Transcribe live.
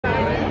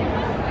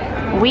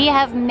We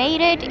have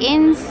made it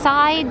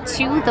inside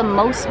to the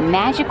most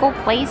magical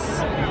place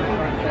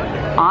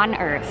on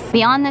Earth.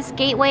 Beyond this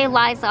gateway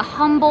lies a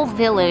humble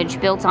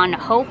village built on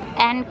hope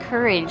and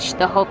courage.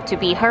 The hope to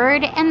be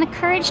heard and the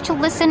courage to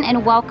listen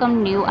and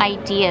welcome new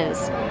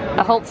ideas.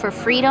 The hope for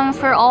freedom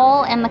for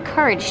all and the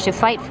courage to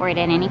fight for it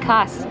at any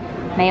cost.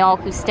 May all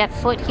who step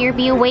foot here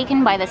be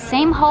awakened by the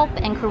same hope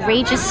and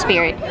courageous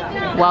spirit.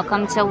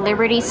 Welcome to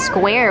Liberty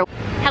Square.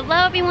 Hello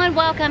everyone,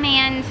 welcome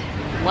and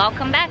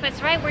welcome back.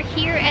 That's right, we're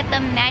here at the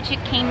Magic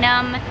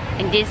Kingdom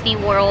in Disney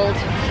World,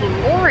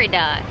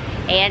 Florida.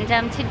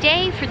 And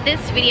today for this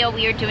video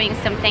we are doing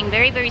something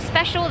very, very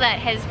special that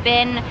has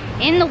been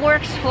in the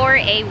works for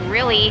a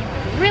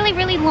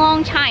really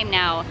long time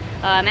now.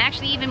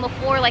 Actually even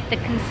before like the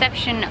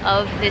conception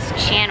of this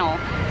channel.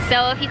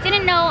 So if you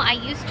didn't know, I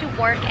used to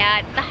work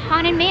at the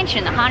Haunted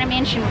Mansion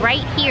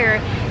right here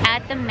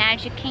at the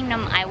Magic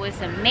Kingdom. I was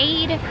a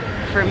maid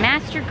for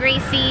Master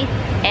Gracie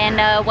and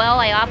well,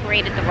 I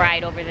operated the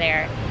ride over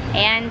there.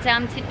 And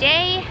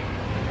today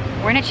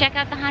we're gonna check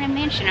out the Haunted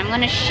Mansion. I'm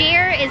gonna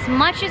share as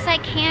much as I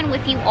can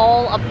with you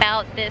all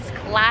about this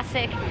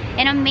classic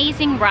and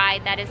amazing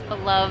ride that is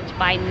beloved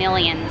by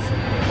millions.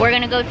 We're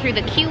gonna go through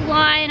the queue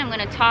line. I'm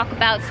gonna talk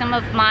about some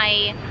of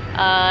my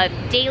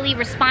daily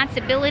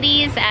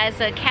responsibilities as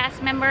a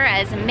cast member,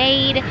 as a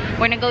maid.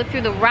 We're gonna go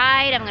through the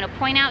ride. I'm gonna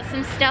point out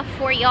some stuff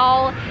for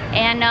y'all,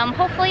 and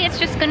hopefully it's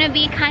just gonna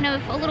be kind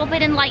of a little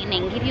bit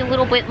enlightening, give you a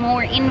little bit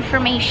more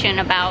information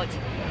about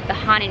the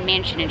Haunted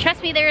Mansion, and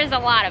trust me, there is a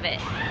lot of it.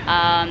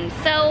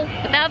 So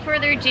without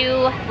further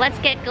ado, let's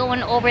get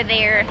going over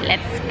there.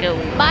 Let's go.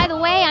 By the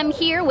way, I'm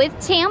here with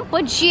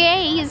Tampa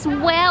J as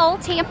well.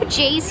 Tampa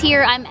J's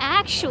here. I'm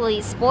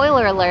actually,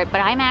 spoiler alert,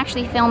 but I'm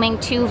actually filming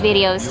 2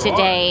 videos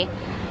today.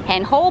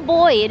 And oh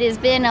boy, it has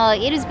been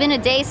a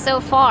day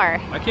so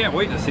far. I can't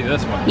wait to see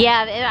this one.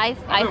 Yeah,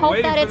 I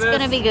hope that it's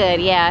gonna be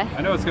good. Yeah.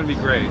 I know it's gonna be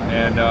great.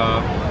 And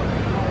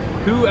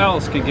who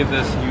else can give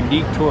this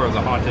unique tour of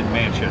the Haunted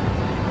Mansion?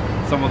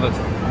 Someone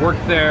that's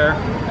worked there.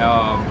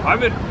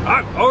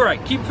 All right,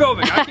 keep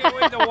filming. I can't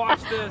wait to watch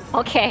this.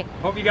 Okay.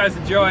 Hope you guys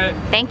enjoy it.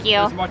 Thank you.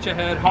 As much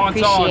ahead.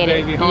 Haunts on,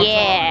 baby. Haunts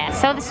on.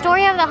 So the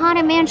story of the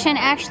Haunted Mansion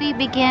actually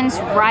begins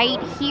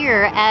right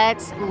here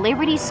at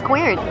Liberty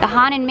Square. The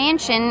Haunted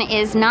Mansion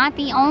is not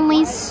the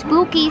only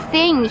spooky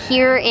thing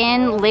here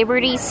in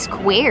Liberty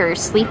Square.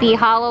 Sleepy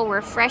Hollow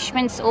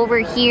refreshments over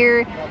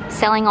here,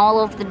 selling all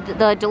of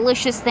the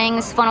delicious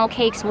things, funnel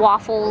cakes,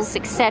 waffles,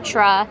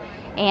 etc.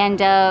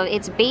 And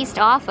it's based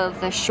off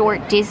of the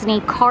short Disney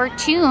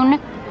cartoon,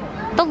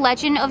 The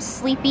Legend of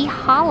Sleepy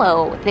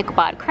Hollow. The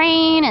Ichabod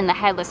Crane and the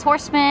Headless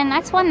Horseman.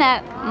 That's one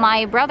that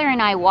my brother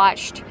and I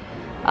watched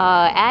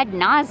ad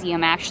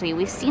nauseum. Actually,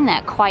 we've seen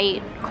that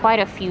quite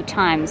a few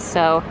times.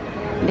 So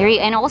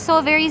and also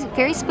a very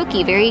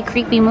spooky, very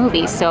creepy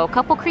movie. So a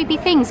couple creepy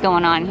things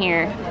going on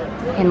here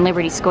in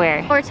Liberty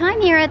Square. Our time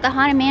here at the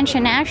Haunted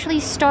Mansion actually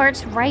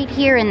starts right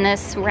here in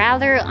this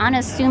rather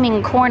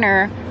unassuming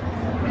corner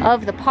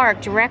of the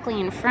park,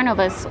 directly in front of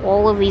us.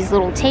 All of these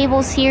little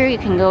tables here. You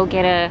can go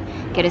get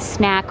a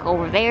snack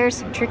over there,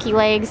 some turkey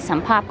legs,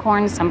 some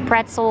popcorn, some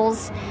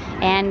pretzels,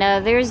 and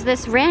there's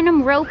this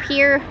random rope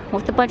here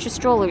with a bunch of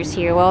strollers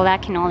here. Well,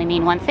 that can only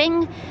mean one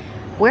thing.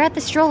 We're at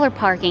the stroller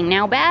parking.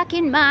 Now, back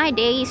in my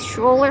day,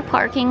 stroller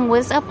parking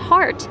was a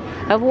part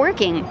of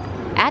working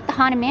at the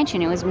Haunted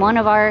Mansion. It was one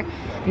of our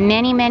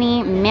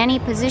many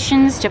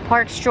positions to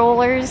park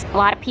strollers. A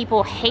lot of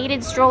people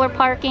hated stroller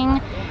parking.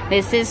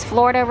 This is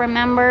Florida,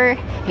 remember?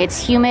 It's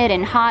humid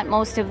and hot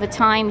most of the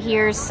time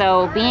here,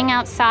 so being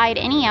outside,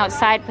 any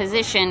outside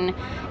position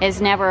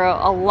is never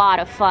a lot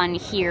of fun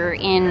here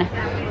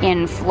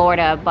in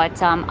Florida,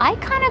 but I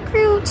kind of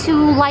grew to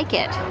like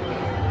it.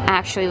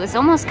 Actually, it was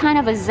almost kind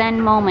of a zen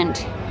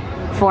moment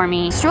for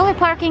me. Stroller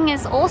parking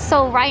is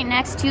also right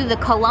next to the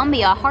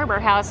Columbia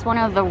Harbor House, one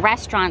of the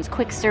restaurants,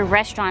 quick serve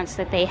restaurants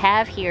that they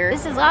have here.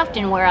 This is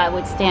often where I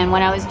would stand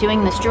when I was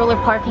doing the stroller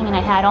parking and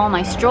I had all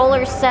my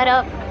strollers set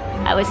up.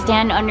 I would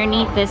stand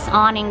underneath this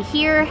awning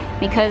here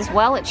because,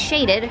 well, it's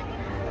shaded,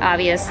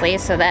 obviously,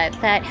 so that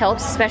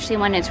helps, especially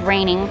when it's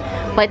raining.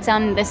 But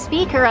the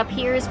speaker up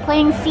here is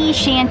playing sea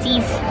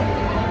shanties.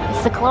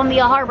 It's the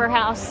Columbia Harbor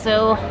House,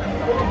 so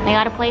they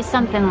gotta play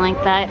something like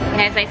that.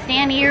 And as I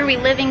stand here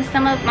reliving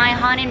some of my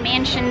Haunted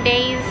Mansion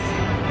days,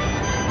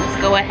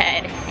 let's go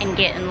ahead and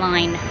get in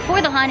line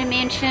for the Haunted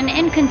Mansion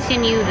and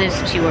continue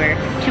this tour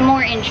to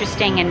more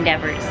interesting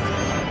endeavors.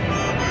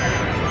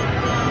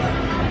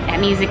 That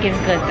music is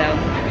good though.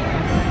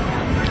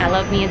 I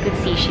love me a good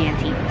sea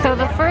shanty. So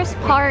the first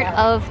part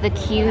of the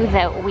queue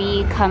that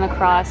we come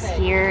across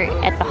here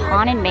at the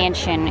Haunted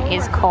Mansion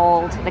is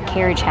called the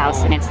Carriage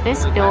House, and it's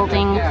this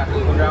building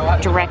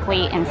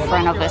directly in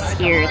front of us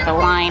here. The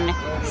line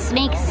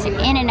snakes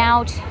in and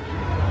out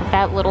of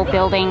that little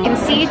building. You can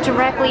see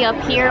directly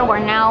up here, we're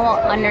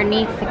now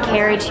underneath the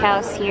Carriage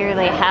House here.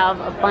 They have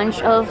a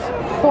bunch of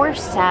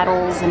horse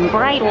saddles and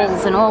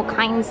bridles and all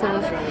kinds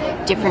of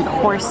different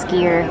horse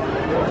gear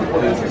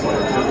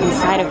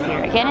inside of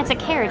here. Again, it's a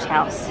carriage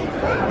house,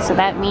 so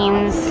that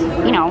means,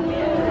 you know,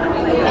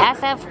 has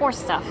to have horse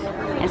stuff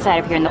inside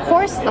of here. And the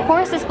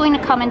horse is going to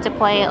come into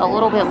play a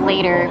little bit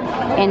later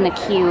in the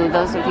queue.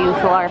 Those of you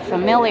who are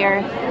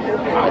familiar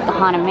with the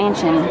Haunted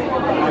Mansion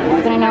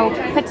are going to know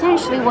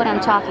potentially what I'm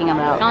talking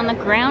about. On the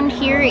ground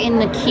here in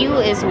the queue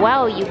as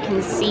well, you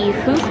can see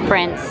hoof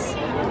prints,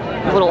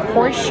 little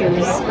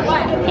horseshoes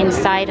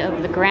inside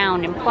of the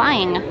ground,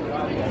 implying,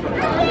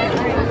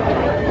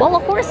 well, a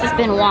horse has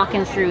been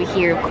walking through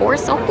here. Of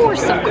course, a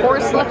horse. Of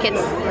course, look,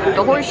 it's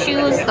the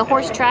horseshoes, the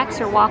horse tracks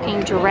are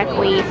walking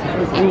directly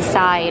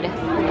inside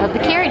of the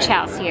carriage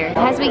house here.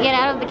 As we get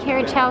out of the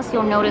carriage house,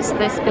 you'll notice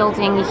this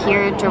building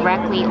here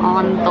directly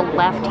on the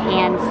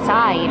left-hand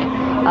side.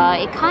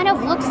 It kind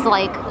of looks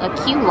like a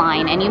queue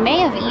line, and you may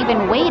have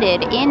even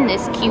waited in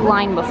this queue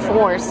line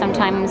before.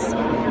 Sometimes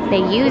they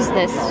use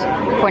this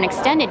for an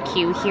extended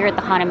queue here at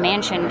the Haunted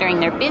Mansion during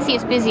their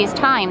busiest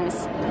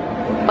times.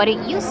 But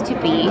it used to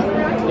be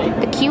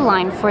the queue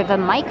line for the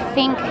Mike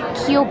Fink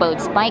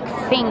keelboats. Mike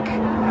Fink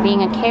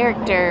being a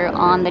character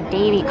on the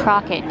Davy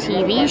Crockett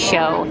TV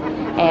show.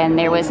 And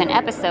there was an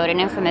episode, an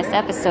infamous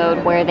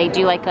episode, where they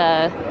do like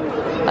a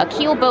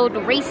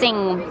keelboat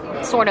racing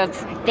sort of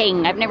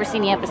thing. I've never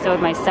seen the episode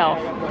myself.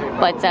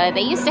 But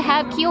they used to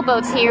have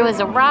keelboats here. It was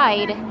a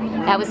ride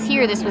that was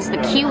here. This was the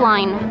queue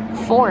line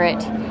for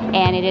it.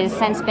 And it has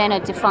since been a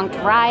defunct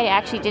ride. It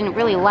actually didn't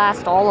really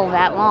last all of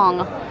that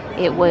long.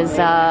 It was,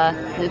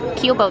 the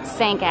keelboat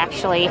sank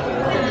actually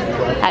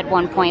at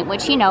one point,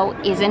 which, you know,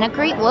 isn't a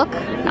great look.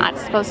 Not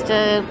supposed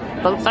to,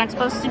 boats aren't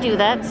supposed to do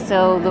that.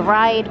 So the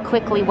ride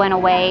quickly went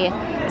away.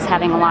 It's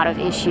having a lot of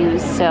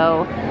issues.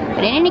 So,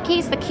 but in any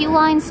case, the queue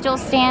line still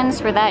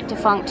stands for that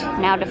defunct,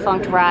 now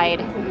defunct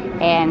ride,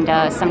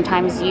 and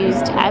sometimes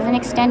used as an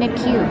extended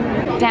queue.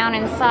 Down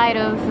inside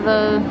of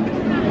the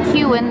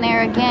queue in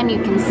there again,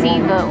 you can see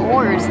the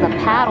oars, the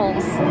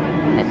paddles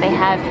that they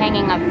have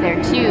hanging up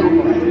there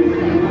too.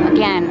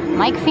 Again,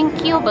 Mike Fink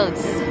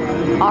keelboats,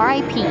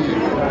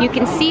 R.I.P. You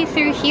can see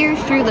through here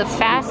through the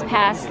Fast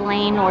Pass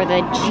lane or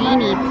the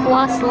Genie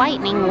Plus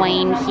Lightning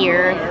lane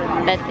here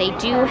that they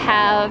do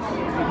have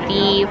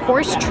the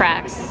horse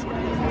tracks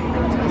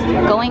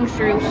going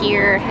through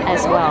here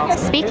as well.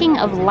 Speaking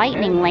of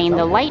Lightning Lane,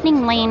 the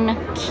Lightning Lane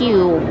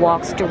queue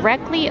walks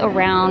directly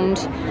around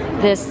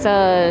this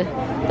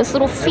this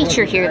little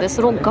feature here, this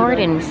little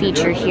garden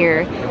feature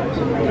here.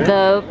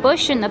 The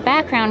bush in the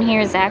background here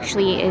is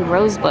actually a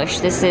rose bush.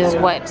 This is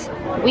what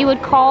we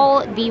would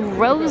call the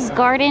rose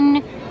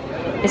garden.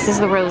 This is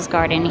the rose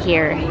garden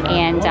here.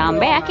 And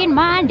back in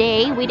my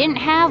day, we didn't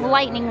have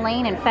Lightning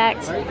Lane. In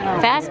fact,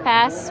 Fast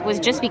Pass was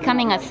just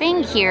becoming a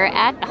thing here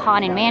at the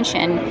Haunted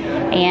Mansion.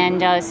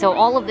 And so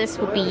all of this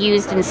would be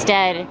used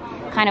instead,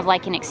 kind of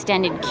like an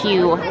extended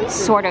queue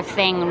sort of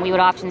thing. And we would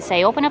often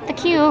say, open up the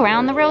queue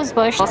around the rose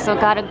bush. Also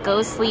got a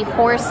ghostly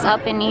horse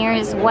up in here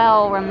as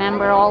well.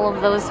 Remember all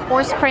of those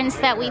horse prints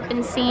that we've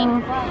been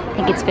seeing?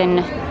 I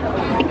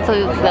think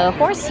the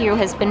horse here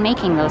has been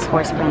making those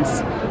horse prints,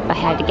 if I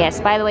had to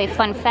guess. By the way,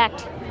 fun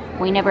fact,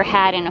 we never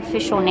had an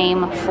official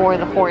name for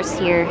the horse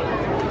here.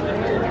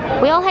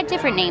 We all had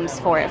different names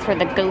for it, for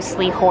the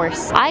ghostly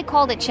horse. I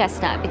called it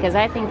Chestnut because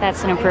I think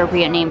that's an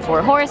appropriate name for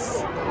a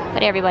horse.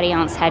 But everybody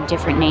else had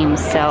different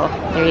names, so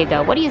there you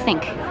go. What do you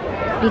think?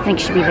 What do you think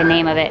should be the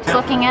name of it?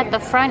 Looking at the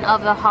front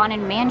of the Haunted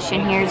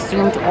Mansion here,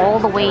 zoomed all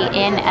the way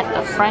in at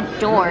the front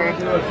door.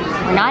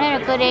 We're not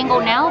at a good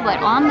angle now, but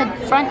on the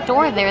front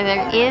door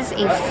there is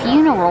a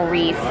funeral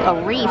wreath,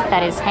 a wreath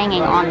that is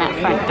hanging on that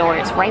front door.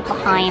 It's right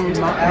behind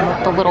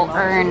the little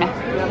urn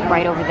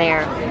right over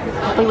there.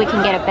 Hopefully we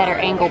can get a better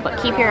angle,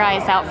 but keep your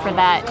eyes out for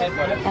that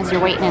as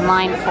you're waiting in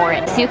line for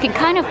it. So you can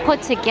kind of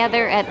put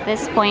together at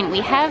this point,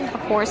 we have the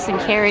horse and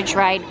carriage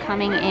ride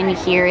coming in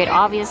here. It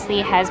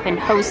obviously has been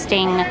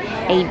hosting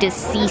a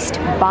deceased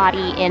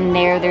body in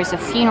there. There's a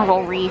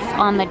funeral wreath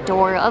on the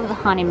door of the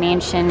Haunted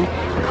Mansion.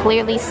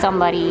 Clearly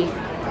somebody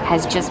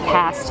has just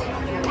passed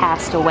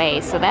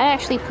away. So that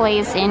actually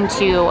plays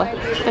into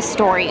the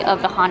story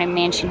of the Haunted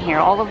Mansion here.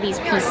 All of these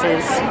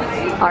pieces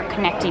are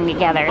connecting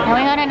together. And we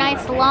got a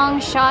nice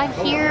long shot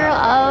here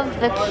of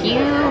the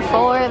queue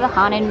for the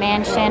Haunted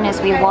Mansion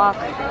as we walk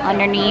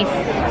underneath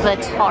the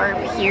tarp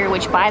here,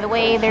 which, by the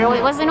way, there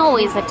wasn't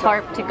always a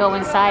tarp to go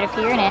inside of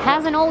here, and it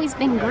hasn't always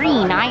been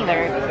green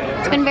either.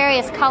 It's been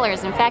various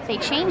colors. In fact, they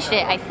changed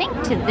it, I think,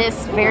 to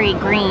this very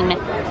green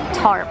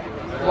tarp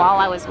while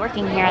I was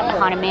working here at the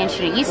Haunted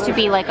Mansion. It used to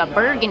be like a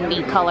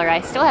burgundy color.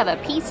 I still have a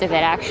piece of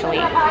it actually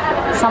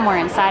somewhere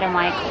inside of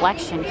my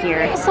collection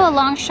here. Also a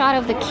long shot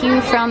of the queue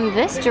from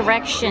this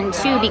direction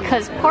too,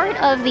 because part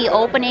of the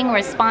opening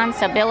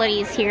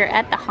responsibilities here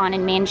at the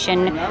Haunted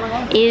Mansion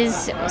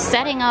is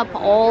setting up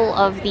all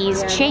of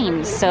these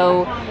chains.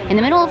 So in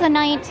the middle of the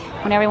night,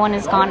 when everyone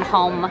has gone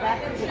home,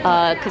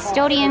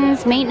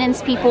 custodians,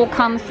 maintenance people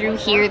come through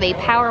here. They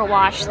power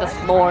wash the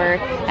floor.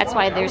 That's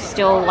why there's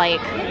still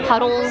like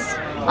puddles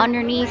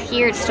underneath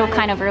here. It's still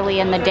kind of early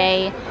in the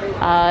day.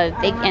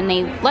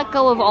 They let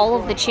go of all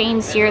of the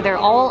chains here. They're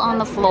all on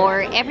the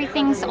floor.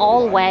 Everything's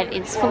all wet.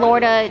 It's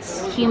Florida.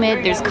 It's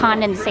humid. There's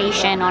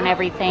condensation on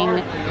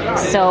everything.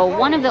 So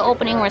one of the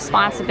opening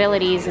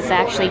responsibilities is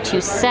actually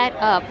to set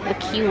up the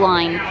queue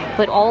line,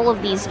 put all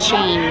of these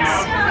chains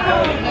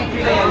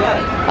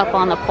up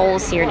on the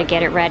poles here to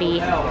get it ready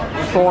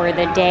for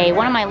the day.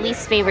 One of my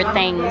least favorite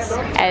things,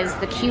 as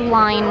the queue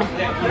line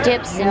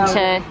dips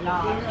into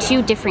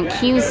two different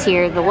queues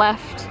here, the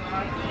left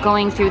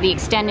going through the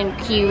extended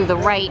queue, the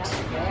right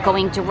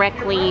going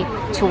directly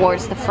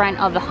towards the front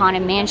of the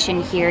Haunted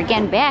Mansion here.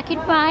 Again, back in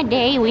my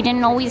day, we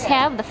didn't always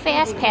have the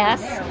fast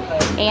pass,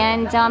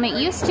 and it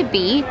used to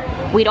be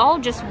we'd all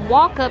just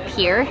walk up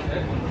here,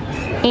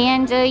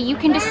 and you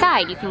can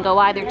decide. You can go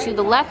either to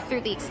the left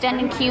through the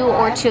extended queue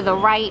or to the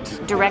right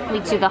directly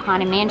to the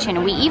Haunted Mansion.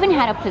 And we even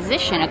had a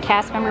position, a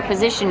cast member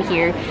position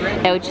here,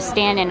 that would just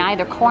stand in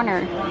either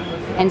corner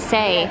and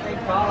say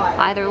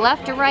either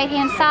left or right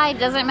hand side,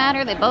 doesn't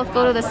matter, they both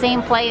go to the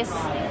same place.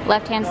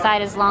 Left hand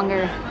side is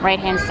longer, right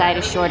hand side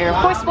is shorter.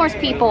 Of course, most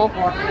people,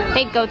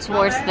 they go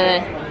towards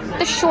the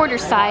shorter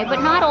side,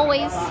 but not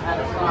always.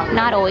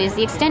 Not always.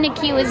 The extended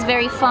queue is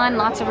very fun,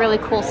 lots of really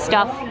cool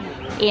stuff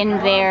in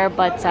there,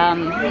 but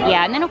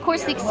yeah. And then of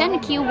course the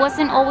extended queue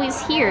wasn't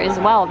always here as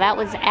well. That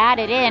was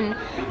added in.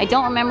 I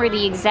don't remember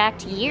the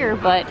exact year,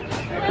 but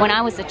when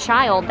I was a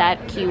child,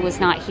 that queue was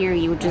not here.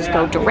 You would just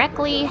go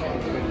directly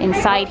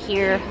inside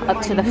here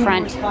up to the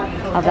front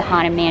of the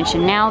Haunted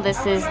Mansion. Now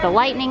this is the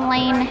lightning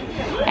lane,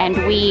 and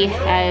we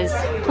as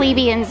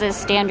plebeians, as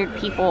standard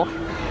people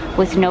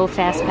with no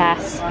fast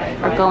pass,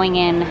 are going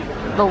in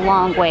the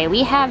long way.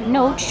 We have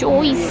no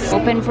choice.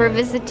 Open for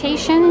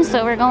visitation,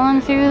 so we're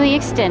going through the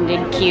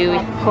extended queue.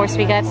 Of course,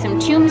 we got some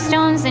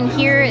tombstones in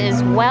here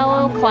as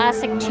well.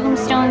 Classic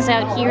tombstones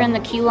out here in the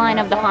queue line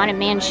of the Haunted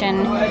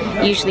Mansion.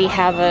 Usually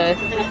have a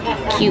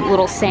cute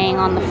little saying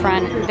on the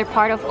front. They're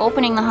part of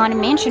opening the Haunted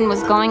Mansion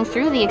was going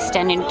through the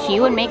extended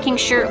queue and making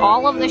sure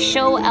all of the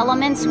show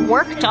elements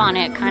worked on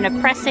it, kind of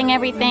pressing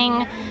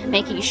everything,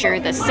 making sure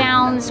the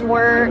sounds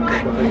work,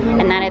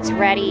 and that it's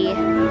ready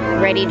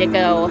to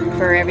go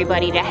for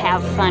everybody to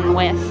have fun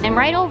with. And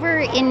right over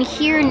in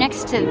here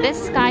next to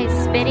this guy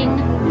spitting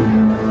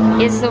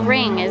is the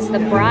ring, is the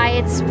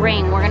bride's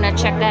ring. We're gonna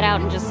check that out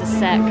in just a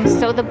sec.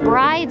 So the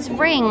bride's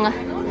ring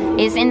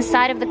is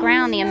inside of the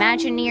ground. The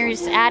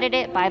Imagineers added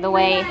it, by the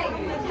way.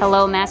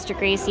 Hello, Master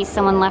Gracie.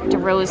 Someone left a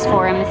rose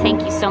for him.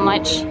 Thank you so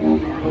much.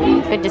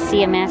 Good to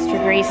see you, Master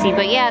Gracie.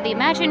 But yeah, the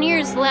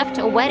Imagineers left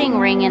a wedding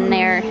ring in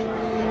there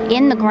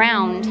in the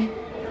ground.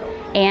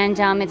 And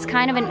it's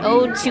kind of an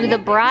ode to the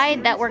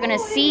bride that we're gonna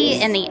see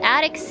in the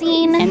attic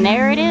scene. And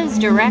there it is,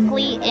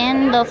 directly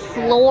in the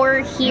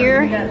floor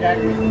here.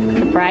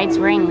 The bride's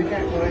ring.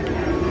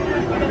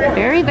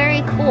 Very,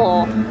 very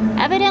cool.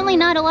 Evidently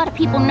not a lot of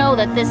people know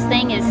that this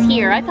thing is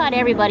here. I thought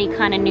everybody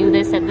kind of knew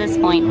this at this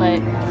point,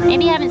 but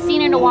maybe you haven't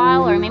seen it in a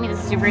while, or maybe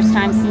this is your first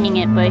time seeing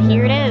it, but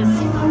here it is.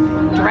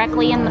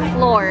 Directly in the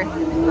floor,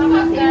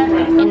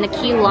 in the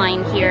queue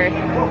line here.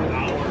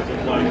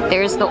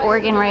 There's the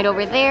organ right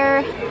over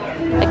there.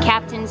 The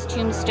captain's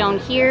tombstone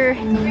here,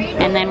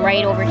 and then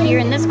right over here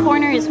in this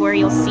corner is where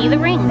you'll see the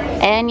ring.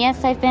 And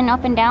yes, I've been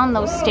up and down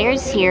those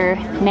stairs here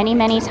many,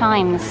 many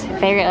times.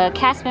 They're a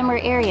cast member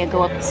area.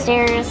 Go up the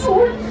stairs,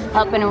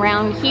 up and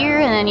around here,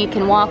 and then you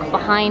can walk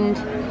behind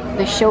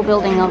the show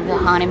building of the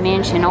Haunted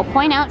Mansion. I'll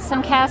point out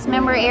some cast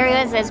member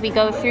areas as we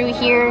go through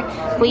here.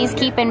 Please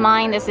keep in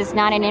mind this is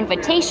not an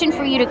invitation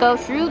for you to go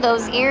through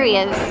those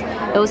areas.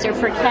 Those are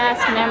for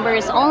cast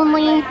members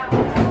only.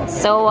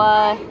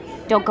 So,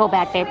 don't go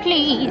back there,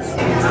 please.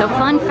 So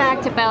fun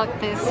fact about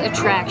this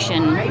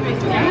attraction.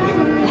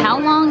 How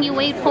long you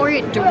wait for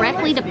it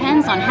directly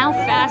depends on how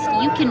fast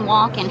you can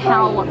walk and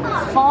how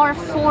far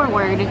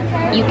forward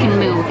you can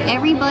move.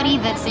 Everybody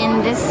that's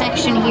in this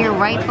section here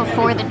right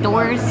before the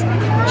doors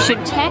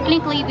should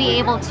technically be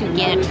able to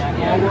get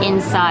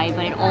inside,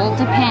 but it all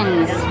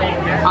depends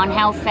on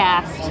how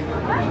fast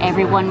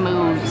everyone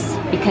moves,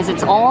 because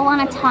it's all on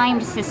a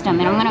timed system,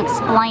 and I'm going to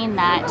explain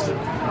that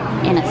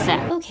in a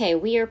sec. Okay,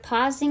 we are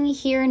pausing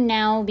here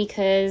now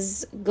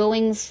because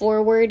going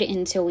forward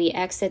until we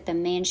exit the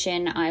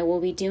mansion, I will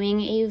be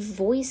doing a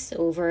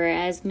voiceover.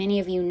 As many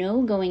of you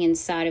know, going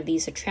inside of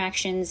these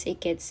attractions, it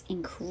gets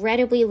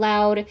incredibly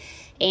loud,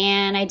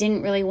 and I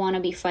didn't really want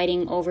to be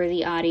fighting over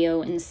the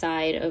audio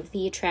inside of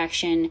the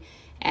attraction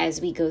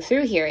as we go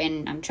through here,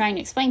 and I'm trying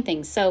to explain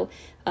things. So,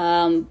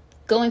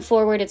 going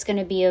forward, it's going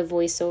to be a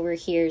voiceover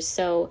here.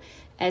 So,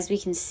 as we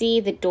can see,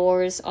 the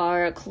doors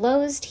are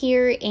closed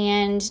here,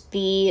 and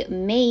the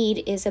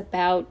maid is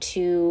about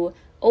to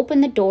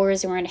open the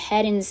doors, and we're going to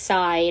head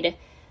inside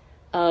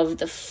of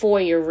the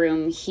foyer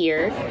room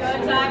here.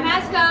 Your time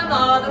has come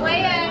all the way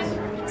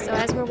in. So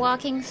as we're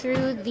walking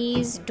through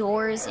these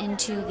doors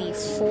into the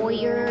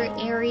foyer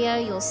area,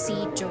 you'll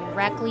see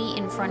directly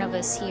in front of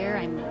us here,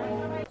 I'm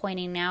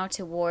pointing now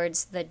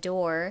towards the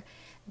door,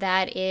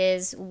 that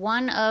is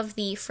one of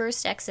the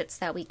first exits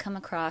that we come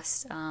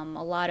across.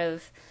 A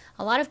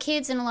a lot of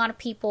kids and a lot of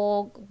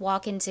people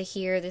walk into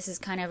here. This is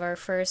kind of our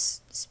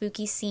first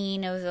spooky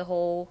scene of the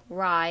whole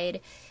ride,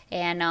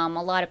 and a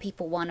lot of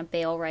people want to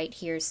bail right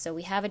here. So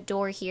we have a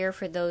door here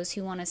for those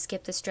who want to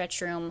skip the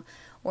stretch room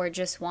or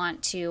just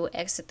want to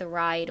exit the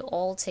ride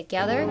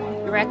altogether.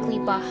 Directly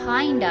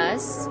behind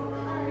us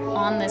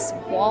on this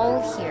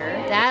wall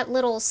here, that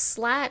little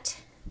slat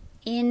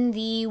in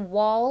the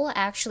wall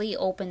actually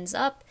opens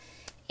up,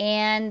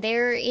 and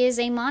there is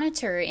a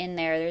monitor in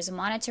there. There's a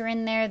monitor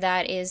in there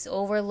that is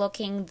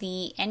overlooking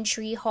the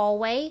entry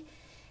hallway,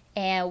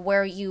 and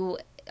where you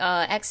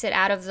exit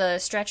out of the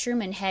stretch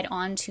room and head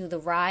on to the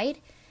ride.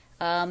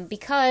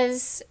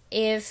 Because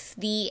if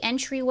the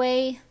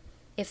entryway,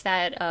 if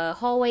that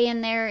hallway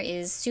in there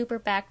is super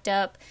backed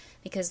up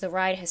because the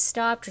ride has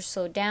stopped or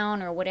slowed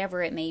down or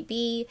whatever it may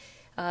be,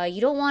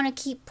 you don't want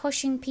to keep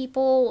pushing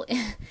people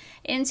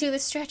into the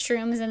stretch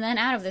rooms and then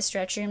out of the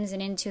stretch rooms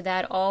and into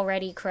that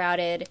already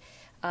crowded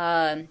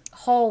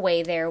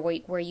hallway there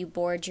where you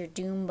board your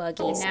doom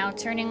buggy. Now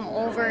turning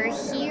over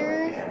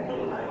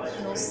here,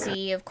 you'll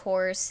see, of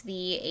course,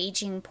 the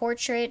aging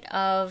portrait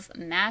of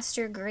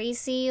Master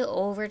Gracie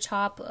over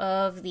top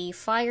of the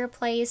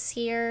fireplace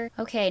here.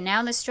 Okay,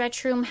 now the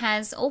stretch room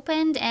has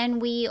opened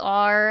and we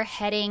are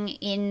heading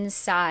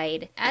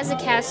inside. As a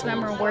cast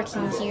member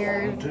working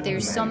here,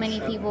 there's so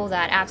many people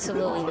that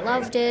absolutely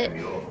loved it.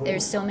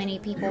 There's so many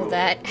people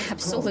that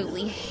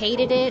absolutely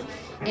hated it.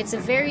 It's a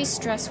very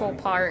stressful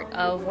part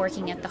of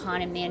working at the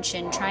Haunted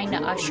Mansion, trying to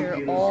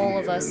usher all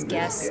of us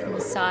guests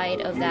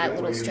inside of that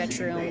little stretch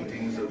room,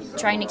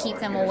 trying to keep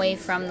them away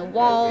from the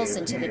walls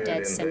into the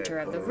dead center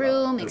of the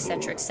room,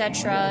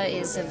 etc.,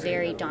 is a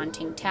very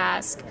daunting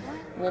task.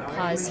 We'll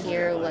pause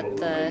here, let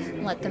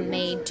the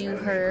maid do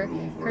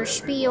her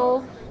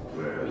spiel.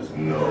 There's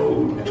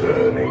no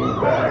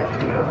turning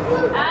back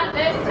now. At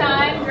this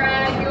time,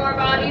 drag your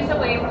bodies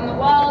away from the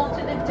walls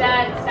to the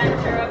dead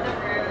center of the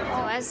room.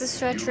 As the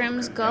stretch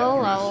rooms go,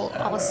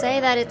 I'll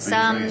say that it's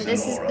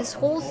this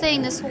whole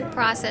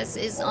process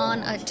is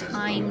on a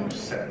timed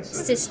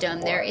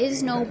system. There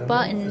is no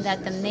button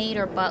that the maid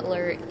or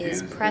butler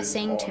is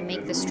pressing to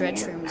make the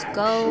stretch rooms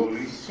go.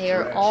 They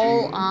are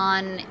all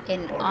on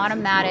an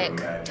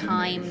automatic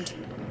timed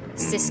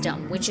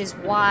system, which is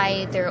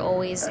why they're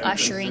always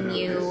ushering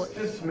you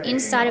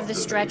inside of the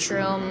stretch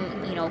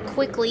room, you know,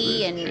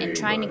 quickly and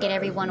trying to get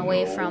everyone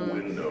away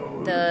from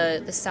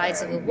the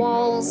sides of the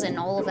walls and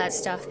all of that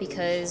stuff,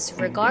 because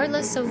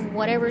regardless of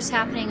whatever's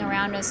happening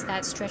around us,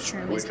 that stretch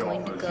room is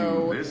going to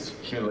go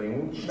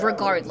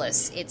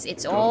regardless.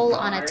 It's all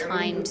on a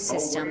timed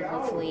system.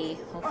 Hopefully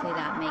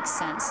that makes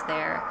sense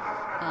there.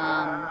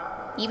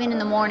 Even in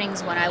the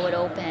mornings when I would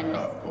open,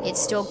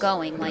 it's still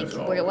going. Like,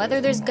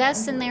 whether there's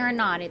guests in there or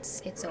not,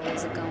 it's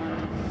always a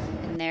going.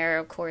 And there,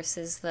 of course,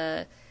 is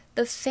the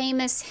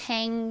famous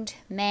hanged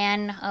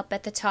man up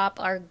at the top,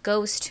 our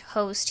ghost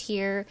host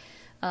here.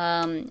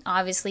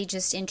 Obviously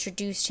just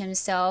introduced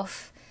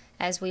himself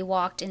as we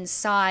walked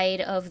inside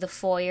of the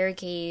foyer,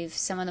 gave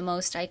some of the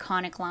most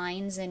iconic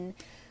lines in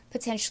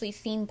potentially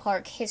theme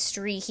park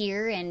history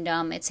here, and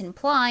it's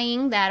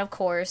implying that, of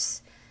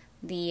course,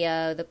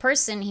 the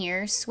person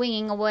here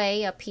swinging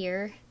away up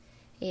here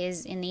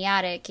is in the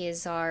attic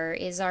is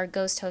our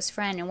ghost host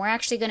friend, and we're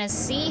actually going to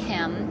see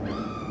him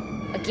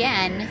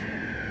again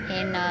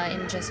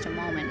in just a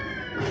moment.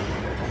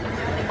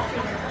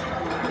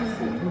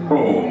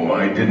 Oh,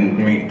 I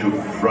didn't mean to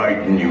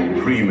frighten you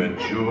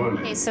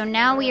prematurely. Okay, so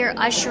now we are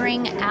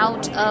ushering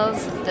out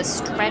of the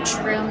stretch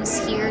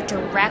rooms here.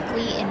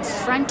 Directly in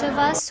front of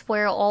us,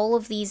 where all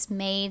of these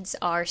maids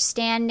are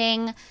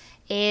standing,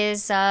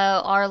 is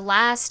our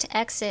last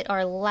exit,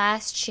 our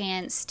last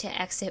chance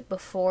to exit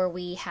before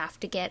we have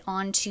to get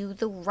onto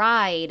the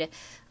ride.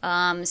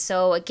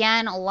 So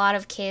again, a lot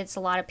of kids,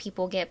 a lot of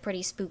people get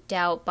pretty spooked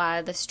out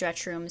by the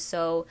stretch room,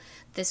 so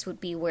this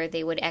would be where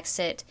they would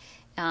exit.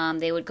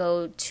 They would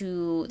go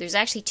to, there's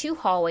actually two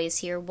hallways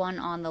here, one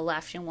on the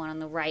left and one on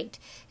the right.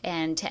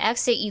 And to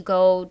exit, you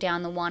go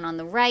down the one on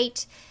the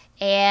right,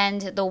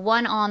 and the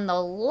one on the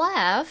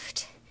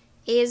left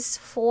is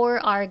for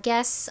our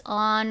guests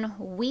on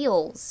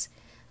wheels.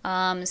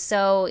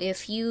 So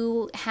if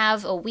you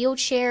have a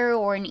wheelchair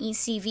or an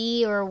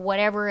ECV or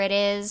whatever it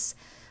is,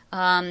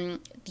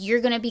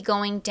 you're going to be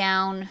going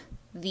down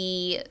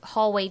the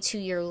hallway to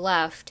your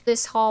left.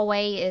 This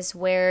hallway is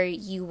where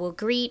you will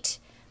greet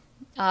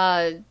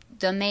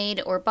the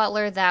maid or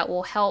butler that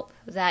will help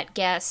that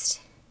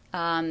guest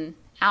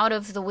out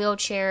of the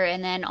wheelchair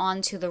and then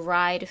onto the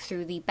ride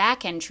through the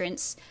back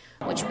entrance,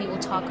 which we will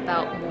talk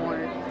about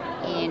more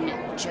in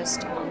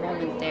just a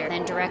moment there.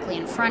 Then directly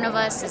in front of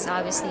us is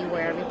obviously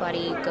where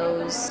everybody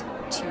goes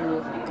to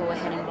go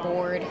ahead and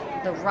board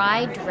the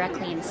ride,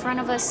 directly in front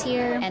of us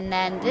here. And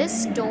then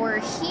this door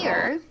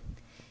here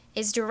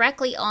is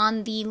directly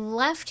on the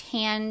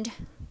left-hand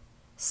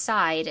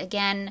side.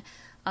 Again,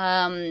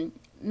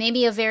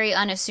 maybe a very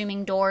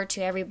unassuming door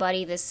to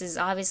everybody. This is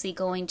obviously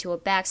going to a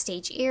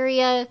backstage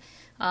area.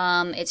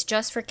 It's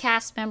just for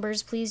cast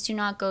members. Please do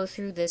not go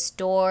through this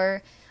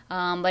door.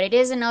 But it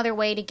is another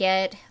way to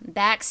get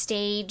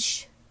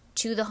backstage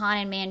to the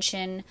Haunted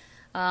Mansion.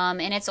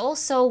 And it's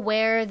also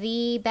where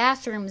the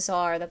bathrooms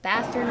are, the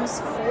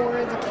bathrooms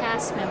for the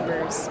cast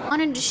members. I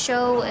wanted to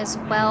show as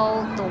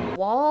well the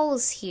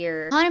walls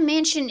here. Haunted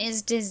Mansion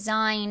is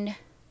designed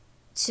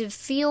to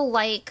feel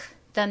like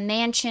the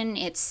mansion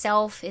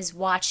itself is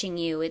watching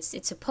you. It's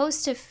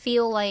supposed to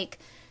feel like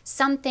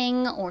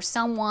something or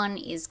someone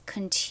is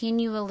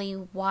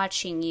continually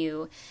watching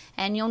you.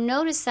 And you'll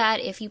notice that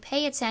if you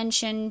pay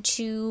attention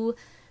to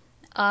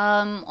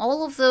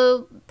all of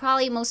the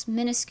probably most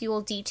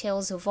minuscule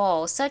details of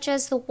all, such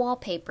as the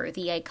wallpaper.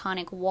 The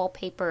iconic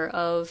wallpaper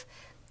of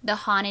the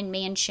Haunted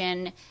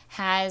Mansion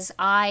has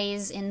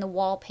eyes in the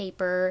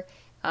wallpaper.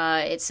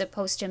 It's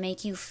supposed to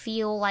make you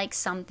feel like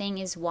something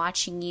is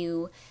watching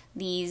you.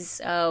 These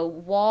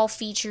wall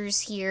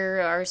features here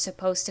are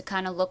supposed to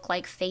kind of look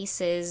like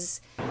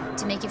faces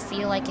to make you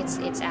feel like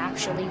it's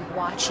actually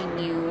watching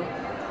you.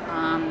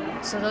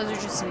 So those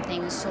are just some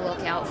things to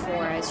look out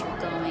for as you're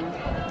going.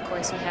 Of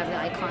course, we have the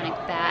iconic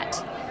bat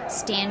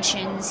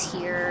stanchions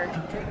here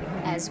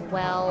as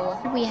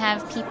well. We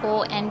have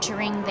people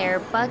entering their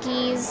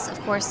buggies. Of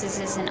course, this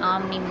is an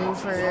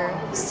omni-mover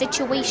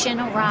situation,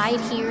 a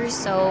ride here,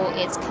 so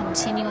it's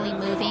continually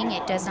moving.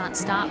 It does not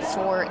stop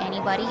for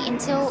anybody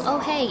until, oh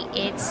hey,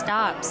 it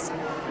stops.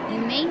 You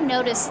may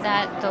notice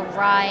that the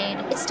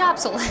ride, it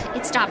stops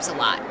a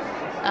lot.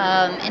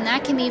 And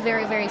that can be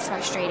very, very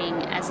frustrating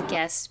as a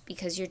guest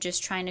because you're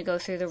just trying to go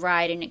through the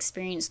ride and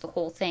experience the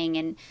whole thing,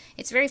 and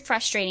it's very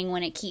frustrating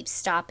when it keeps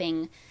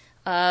stopping.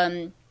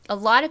 A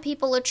lot of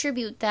people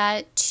attribute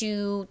that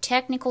to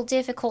technical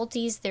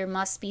difficulties. There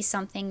must be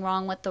something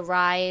wrong with the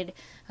ride,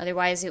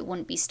 otherwise it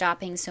wouldn't be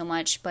stopping so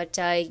much. But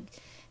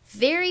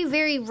very,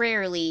 very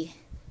rarely,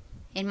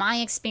 in my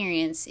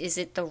experience, is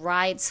it the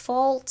ride's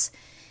fault.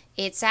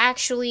 It's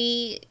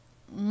actually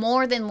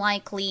more than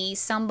likely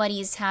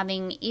somebody's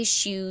having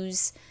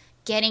issues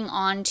getting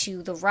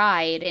onto the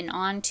ride and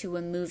onto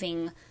a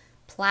moving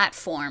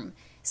platform.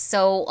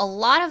 So a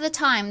lot of the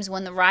times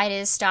when the ride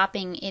is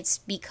stopping, it's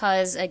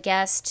because a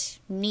guest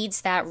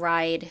needs that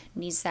ride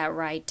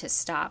to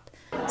stop.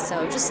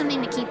 So just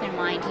something to keep in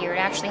mind here. It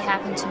actually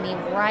happened to me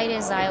right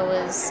as I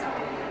was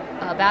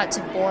about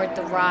to board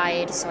the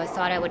ride, so I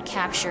thought I would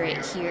capture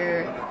it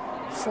here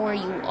for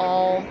you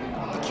all.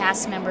 The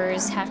cast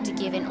members have to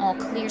give an all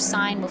clear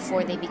sign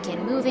before they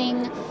begin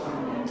moving.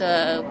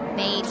 The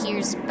maid here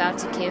is about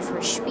to give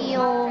her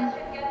spiel.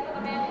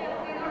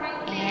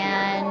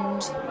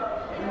 And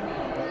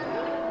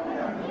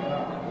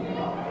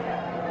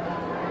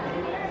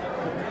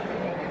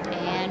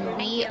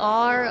we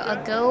are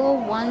a go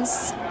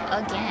once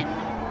again.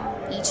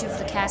 Each of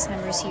the cast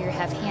members here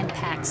have hand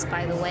packs,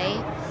 by the way,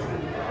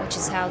 which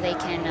is how they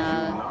can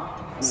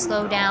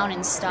slow down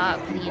and stop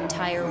the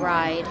entire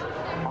ride,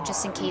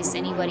 just in case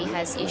anybody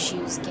has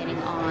issues getting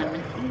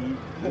on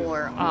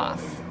or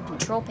off.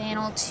 Control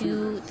panel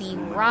to the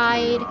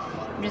ride.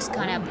 I'm just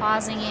kind of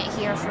pausing it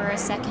here for a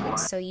second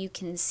so you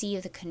can see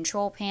the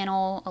control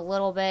panel a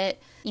little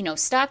bit. You know,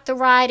 stop the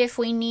ride if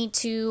we need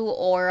to,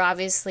 or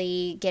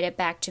obviously get it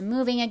back to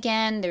moving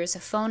again. There's a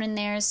phone in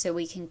there so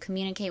we can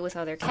communicate with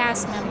other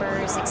cast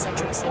members,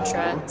 etc.,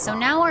 etc. So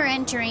now we're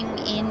entering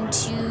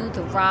into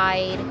the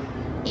ride,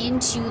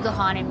 into the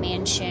Haunted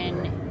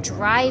Mansion,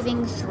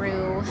 driving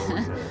through,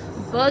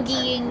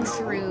 boogieing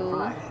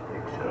through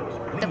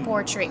the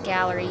portrait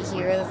gallery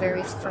here, the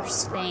very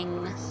first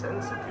thing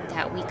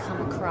that we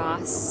come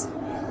across.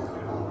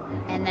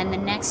 And then the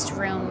next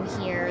room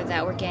here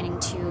that we're getting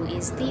to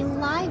is the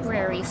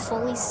library,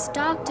 fully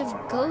stocked of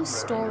ghost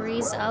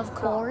stories, of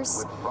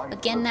course.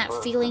 Again, that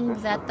feeling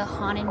that the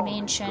Haunted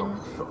Mansion,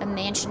 the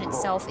mansion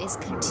itself, is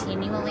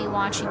continually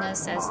watching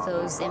us as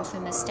those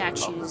infamous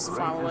statues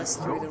follow us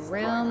through the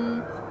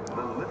room.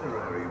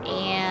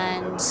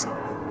 And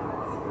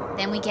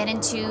then we get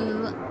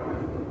into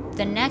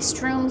the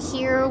next room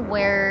here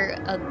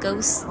where a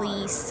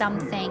ghostly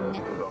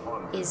something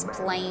is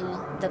playing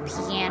the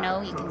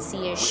piano. You can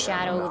see a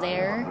shadow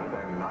there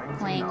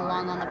playing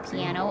along on the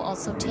piano.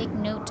 Also take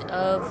note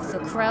of the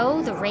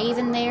crow, the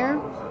raven there,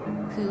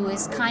 who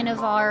is kind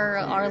of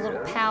our little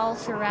pal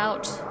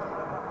throughout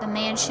the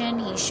mansion.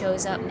 He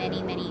shows up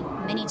many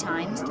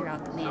times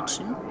throughout the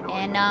mansion.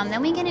 And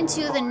then we get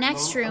into the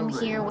next room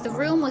here, the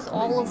room with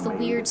all of the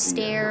weird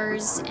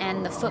stairs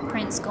and the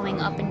footprints going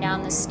up and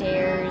down the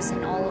stairs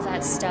and all of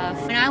that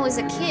stuff. When I was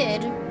a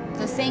kid,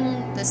 the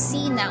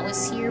scene that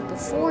was here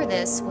before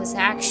this was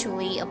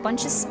actually a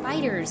bunch of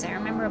spiders. I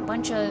remember a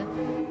bunch of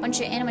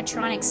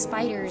animatronic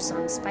spiders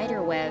on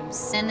spider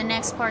webs. And the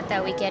next part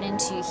that we get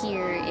into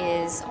here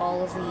is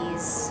all of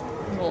these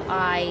little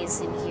eyes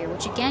in here,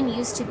 which again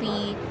used to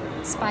be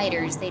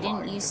spiders. They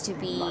didn't used to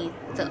be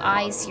the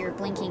eyes here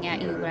blinking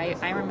at you,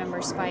 but I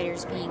remember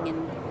spiders being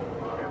in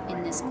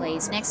this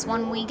place. Next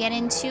one we get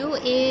into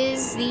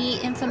is the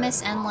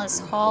infamous endless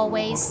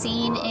hallway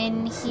scene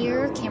in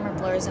here. Camera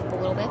blurs up a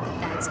little bit, but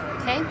that's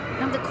okay.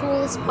 One of the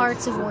coolest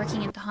parts of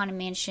working at the Haunted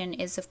Mansion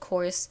is, of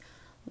course,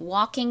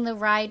 walking the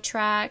ride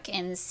track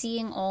and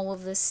seeing all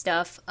of this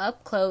stuff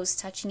up close,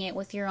 touching it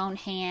with your own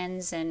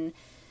hands, and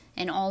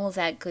and all of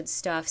that good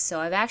stuff. So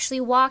I've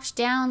actually walked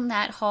down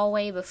that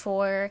hallway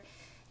before,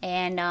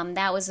 and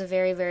that was a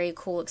very, very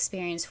cool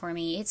experience for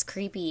me. It's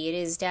creepy. It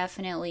is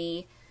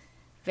definitely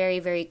very,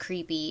 very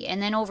creepy.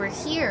 And then over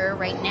here,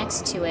 right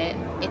next to it,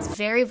 it's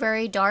very,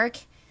 very dark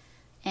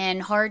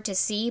and hard to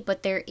see,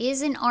 but there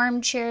is an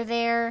armchair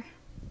there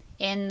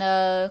in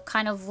the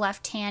kind of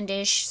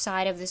left-handish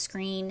side of the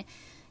screen.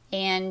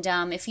 And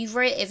if you've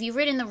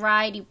ridden the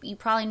ride, you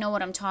probably know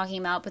what I'm talking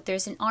about, but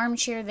there's an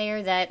armchair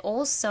there that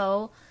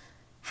also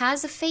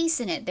has a face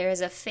in it. There is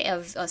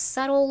a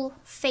subtle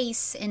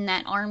face in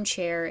that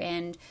armchair,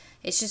 and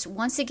it's just,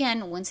 once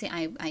again,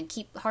 I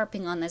keep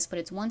harping on this, but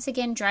it's once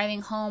again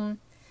driving home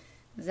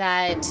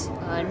that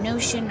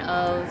notion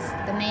of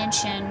the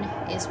mansion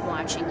is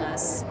watching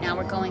us. Now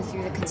we're going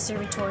through the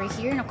conservatory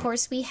here, and of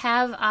course we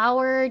have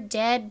our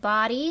dead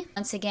body.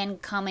 Once again,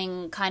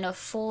 coming kind of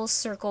full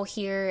circle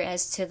here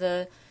as to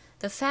the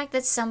fact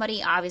that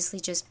somebody obviously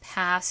just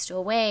passed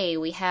away.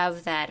 We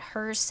have that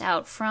hearse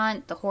out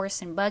front, the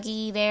horse and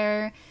buggy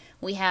there.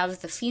 We have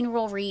the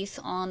funeral wreath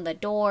on the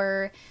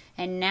door,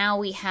 and now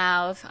we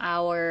have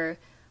our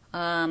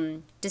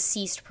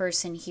deceased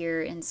person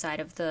here inside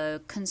of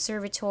the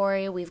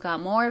conservatory. We've got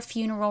more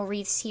funeral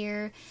wreaths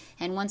here,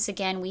 and once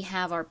again we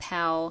have our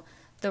pal,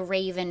 the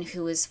Raven,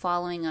 who is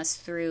following us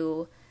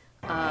through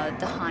the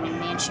haunted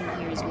mansion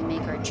here as we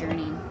make our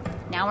journey.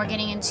 Now we're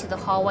getting into the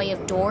hallway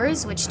of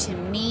doors, which to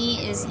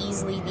me is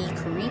easily the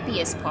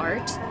creepiest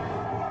part.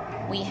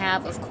 We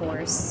have, of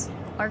course,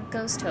 our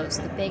ghost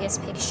host, the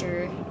biggest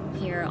picture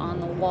here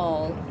on the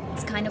wall.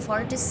 It's kind of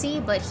hard to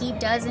see, but he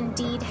does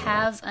indeed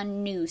have a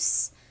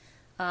noose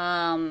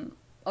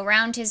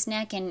around his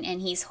neck,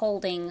 and he's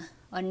holding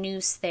a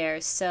noose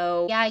there.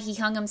 So yeah, he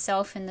hung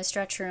himself in the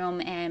stretch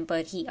room,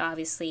 but he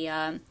obviously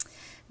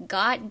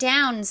got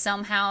down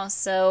somehow.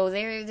 So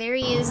there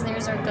he is.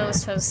 There's our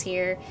ghost host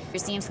here.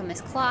 There's the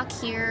infamous clock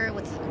here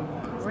with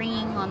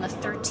ringing on the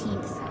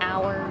 13th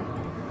hour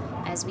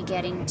as we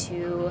get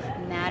into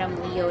Madame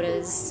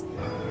Leota's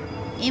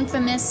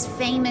infamous,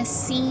 famous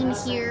scene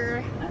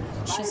here.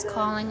 She's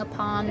calling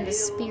upon the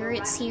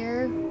spirits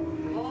here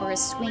for a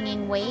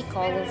swinging wake.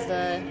 All of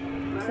the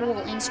cool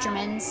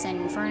instruments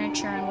and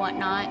furniture and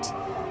whatnot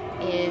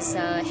is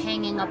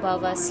hanging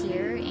above us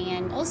here.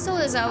 And also,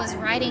 as I was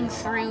riding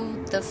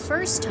through the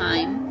first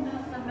time,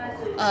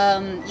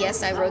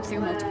 yes, I rode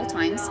through multiple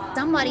times,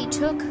 somebody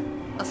took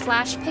a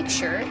flash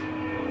picture.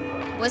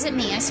 Wasn't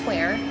me, I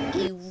swear.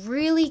 You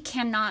really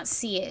cannot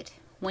see it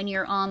when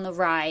you're on the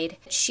ride.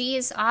 She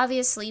is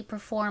obviously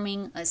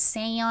performing a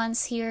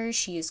seance here.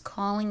 She is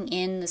calling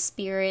in the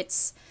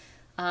spirits.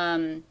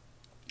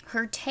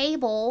 Her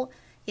table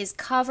is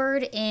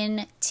covered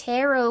in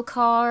tarot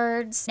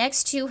cards.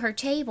 Next to her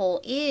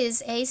table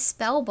is a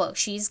spell book.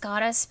 She's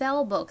got a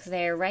spell book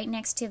there right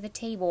next to the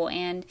table,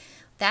 and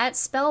that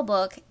spell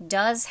book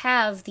does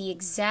have the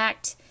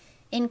exact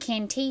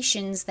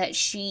incantations that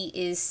she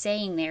is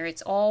saying there.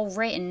 It's all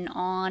written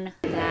on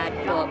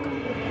that book.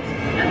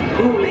 And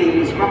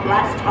coolies from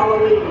last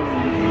Halloween,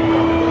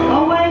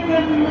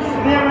 awaken the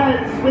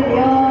spirits with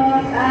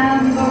your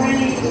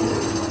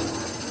tambourine.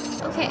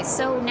 Okay,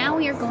 so now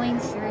we are going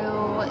through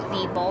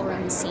the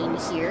ballroom scene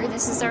here.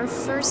 This is our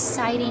first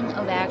sighting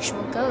of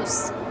actual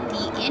ghosts.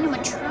 The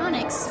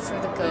animatronics for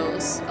the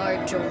ghosts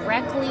are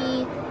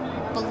directly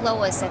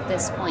below us at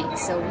this point.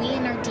 So we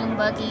and our doom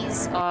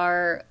buggies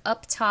are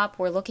up top.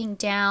 We're looking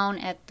down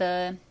at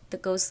the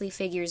ghostly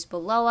figures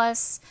below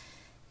us.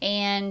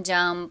 And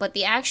but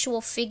the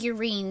actual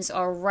figurines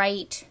are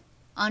right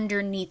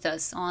underneath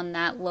us on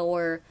that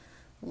lower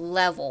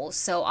level.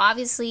 So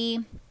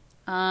obviously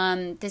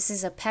this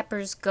is a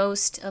Pepper's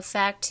Ghost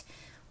effect,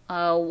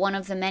 one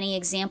of the many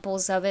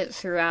examples of it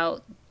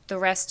throughout the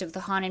rest of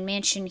the Haunted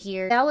Mansion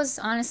here. That was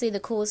honestly the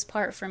coolest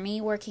part for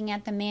me working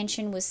at the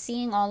mansion, was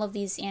seeing all of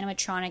these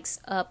animatronics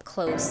up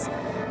close,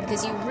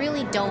 because you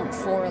really don't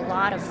for a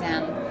lot of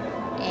them.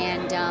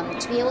 And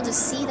to be able to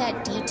see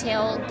that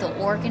detail, the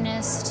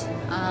organist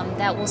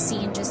that we'll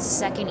see in just a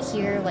second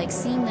here, like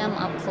seeing them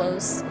up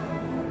close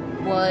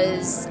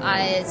was,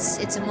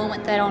 it's a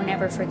moment that I'll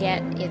never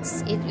forget.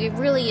 It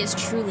really is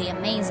truly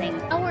amazing.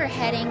 Now we're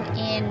heading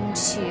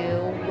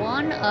into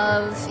one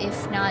of,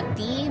 if not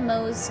the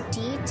most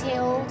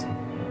detailed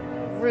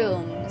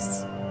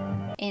rooms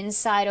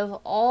inside of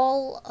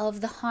all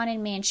of the Haunted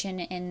Mansion,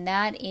 and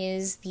that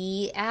is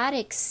the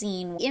attic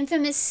scene. The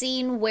infamous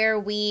scene where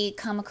we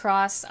come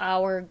across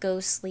our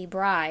ghostly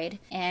bride.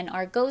 And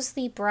our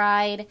ghostly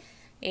bride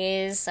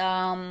is,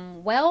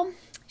 well,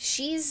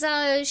 she's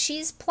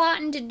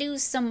plotting to do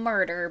some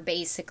murder,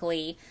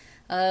 basically.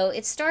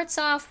 It starts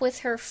off with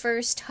her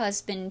first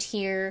husband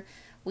here.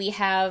 We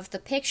have the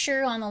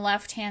picture on the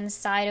left-hand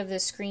side of the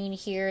screen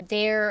here.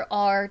 There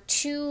are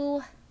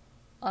two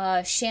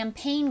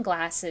champagne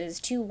glasses,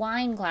 two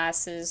wine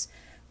glasses,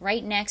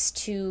 right next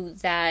to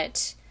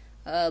that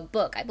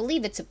book. I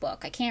believe it's a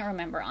book. I can't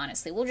remember,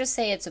 honestly. We'll just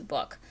say it's a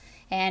book.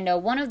 And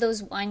one of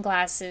those wine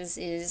glasses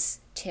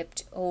is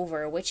tipped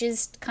over, which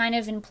is kind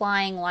of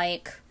implying,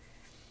 like,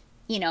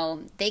 you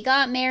know, they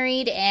got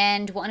married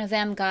and one of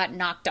them got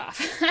knocked off.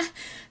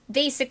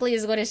 Basically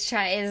is what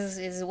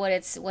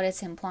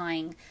it's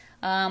implying.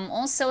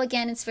 Also,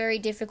 again, it's very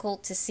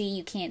difficult to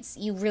see.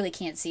 You really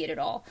can't see it at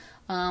all.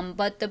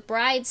 But the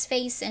bride's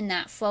face in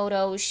that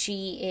photo,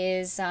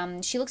 she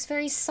looks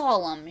very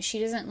solemn. She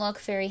doesn't look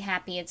very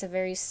happy. It's a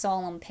very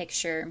solemn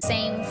picture.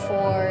 Same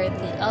for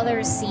the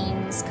other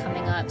scenes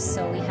coming up.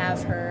 So we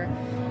have her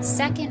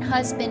second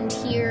husband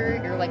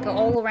here, like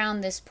all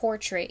around this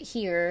portrait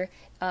here,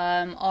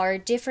 are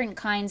different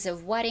kinds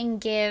of wedding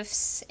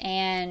gifts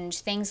and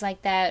things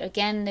like that.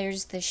 Again,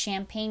 there's the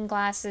champagne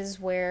glasses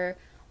where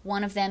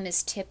one of them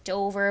is tipped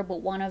over, but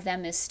one of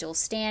them is still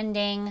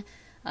standing.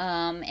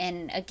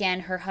 And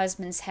again, her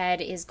husband's head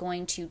is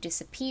going to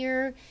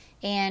disappear,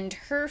 and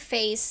her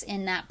face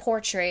in that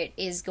portrait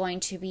is going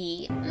to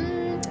be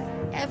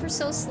ever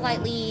so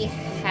slightly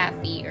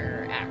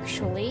happier,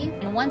 actually.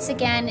 And once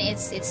again,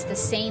 it's the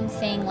same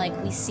thing. Like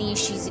we see,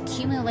 she's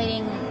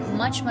accumulating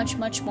much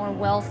more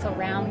wealth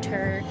around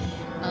her.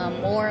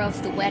 More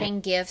of the wedding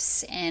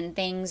gifts and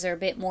things are a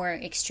bit more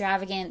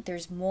extravagant.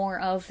 There's more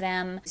of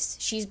them.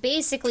 She's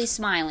basically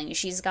smiling.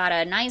 She's got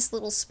a nice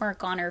little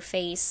smirk on her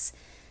face.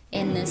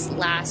 In this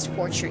last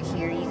portrait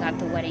here, you got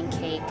the wedding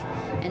cake,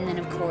 and then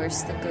of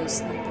course the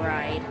ghostly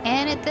bride.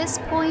 And at this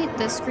point,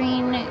 the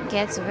screen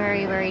gets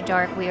very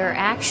dark. We are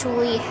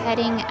actually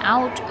heading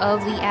out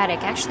of the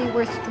attic. Actually,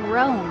 we're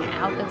thrown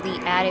out of the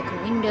attic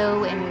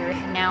window, and we're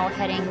now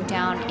heading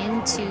down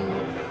into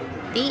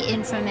the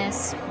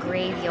infamous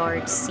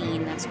graveyard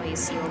scene. That's why you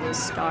see all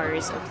those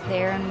stars up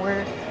there, and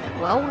we're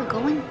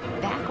going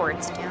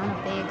backwards down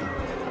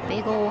a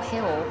big old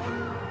hill.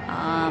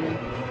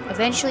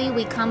 Eventually,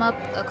 we come up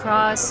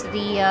across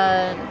the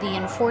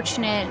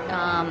unfortunate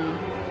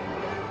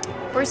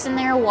person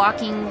there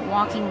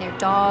walking their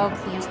dog,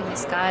 the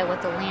infamous guy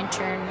with the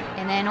lantern.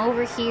 And then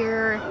over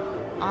here,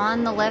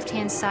 on the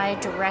left-hand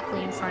side,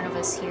 directly in front of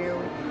us here,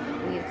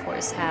 we of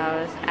course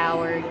have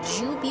our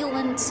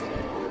jubilant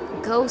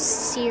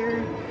ghosts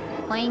here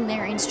playing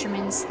their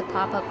instruments. The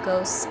pop-up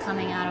ghosts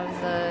coming out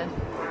of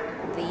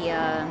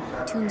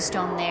the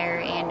tombstone there.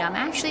 And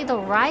actually, the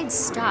ride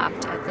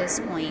stopped at this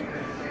point.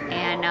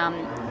 And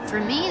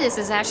for me, this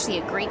is actually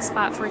a great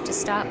spot for it to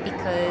stop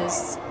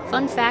because,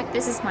 fun fact,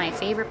 this is my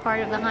favorite part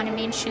of the Haunted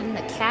Mansion.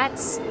 The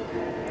cats,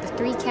 the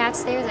 3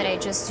 cats there that I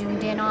just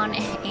zoomed in on,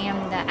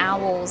 and the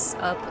owls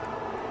up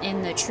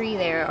in the tree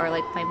there are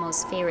like my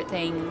most favorite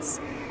things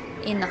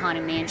in the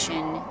Haunted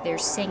Mansion. They're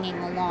singing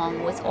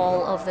along with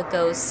all of the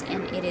ghosts,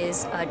 and it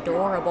is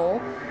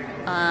adorable.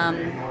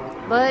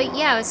 But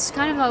yeah, it's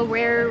kind of a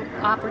rare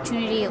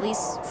opportunity, at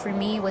least for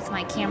me with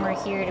my camera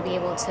here, to be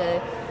able to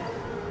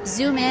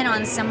zoom in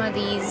on some of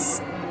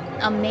these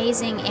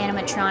amazing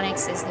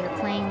animatronics as they're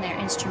playing their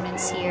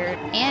instruments here.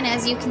 And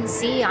as you can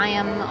see, I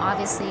am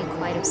obviously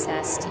quite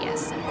obsessed.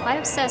 Yes, I'm quite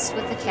obsessed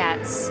with the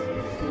cats.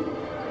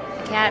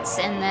 The cats,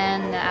 and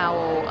then the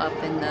owl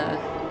up in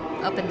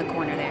the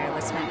corner there.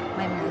 That's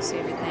my most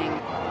favorite thing.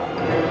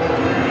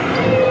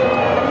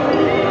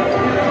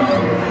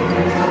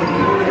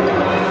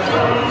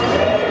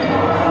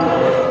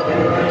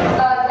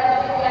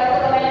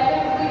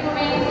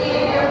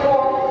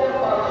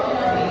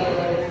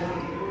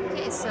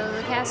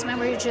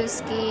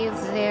 Just gave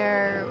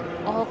their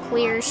all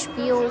clear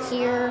spiel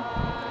here,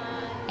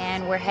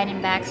 and we're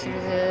heading back through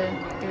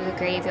the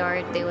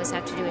graveyard. They always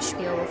have to do a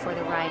spiel before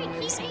the ride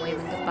moves and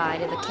waving goodbye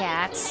to the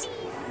cats.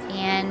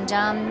 And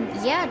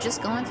yeah,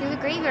 just going through the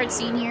graveyard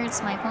scene here.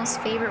 It's my most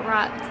favorite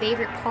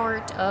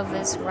part of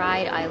this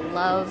ride. I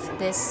love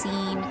this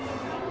scene.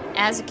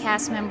 As a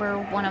cast member,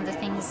 one of the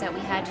things that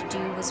we had to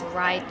do was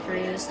ride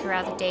throughs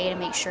throughout the day to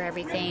make sure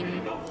everything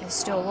is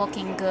still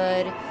looking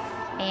good.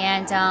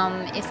 And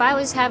if I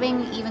was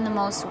having even the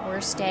most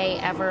worst day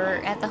ever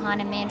at the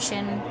Haunted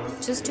Mansion,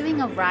 just doing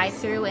a ride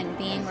through and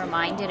being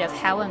reminded of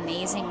how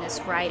amazing this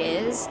ride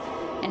is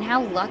and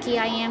how lucky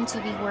I am to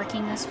be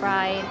working this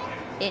ride,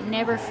 it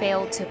never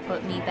failed to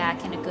put me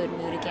back in a good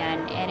mood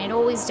again. And it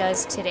always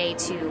does today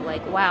too.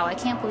 Like, wow, I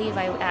can't believe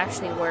I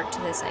actually worked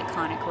this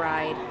iconic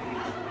ride.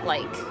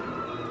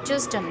 Like,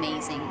 just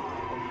amazing.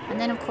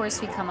 And then of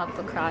course we come up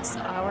across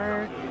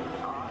our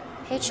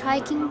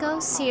hitchhiking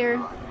ghosts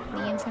here.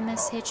 The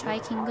infamous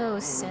hitchhiking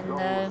ghosts, and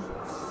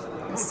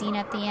the scene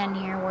at the end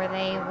here where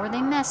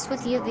they mess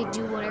with you. They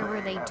do whatever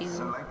they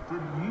do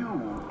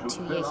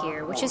to you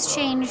here, which has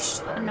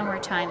changed a number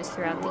of times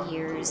throughout the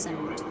years and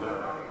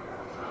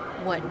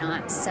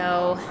whatnot.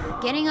 So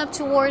getting up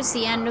towards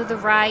the end of the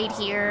ride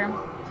here,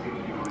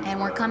 and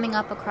we're coming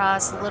up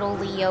across little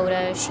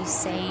Leota. She's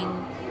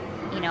saying,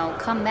 you know,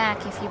 come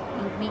back if you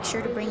make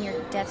sure to bring your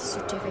death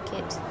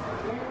certificate.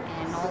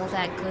 All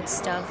that good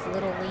stuff.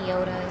 Little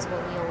Leota is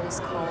what we always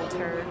called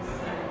her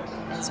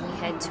as we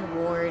head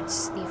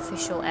towards the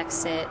official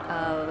exit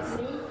of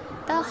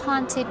the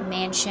Haunted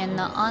Mansion,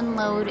 the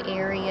unload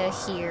area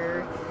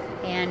here.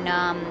 And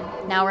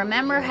now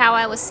remember how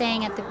I was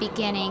saying at the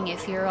beginning,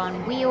 if you're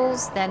on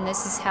wheels, then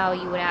this is how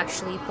you would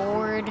actually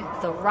board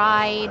the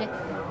ride.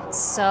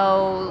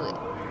 So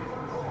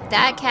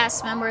That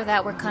cast member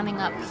that we're coming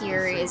up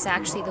here is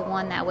actually the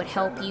one that would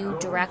help you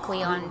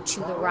directly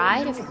onto the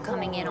ride if you're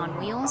coming in on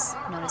wheels.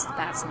 Notice the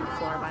bats on the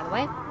floor, by the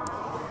way.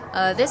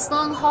 This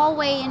long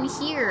hallway in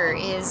here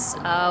is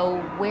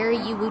where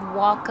you would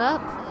walk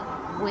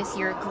up with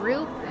your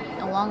group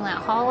along that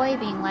hallway,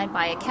 being led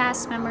by a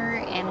cast member,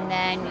 and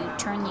then you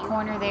turn the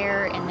corner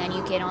there, and then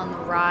you get on the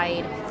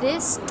ride.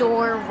 This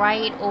door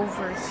right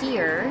over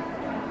here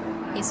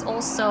is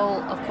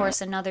also, of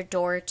course, another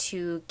door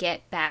to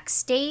get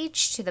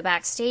backstage, to the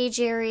backstage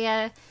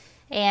area.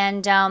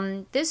 And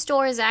this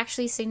door is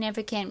actually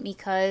significant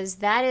because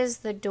that is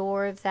the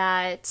door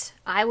that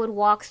I would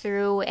walk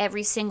through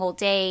every single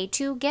day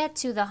to get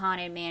to the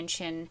Haunted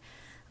Mansion.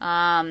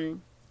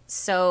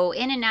 So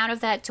in and out of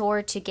that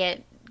door to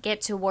get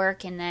to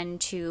work and then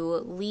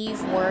to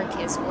leave work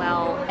as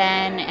well.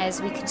 Then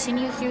as we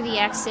continue through the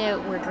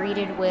exit, we're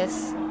greeted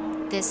with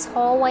this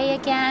hallway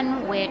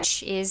again,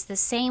 which is the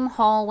same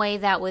hallway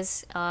that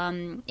was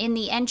in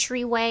the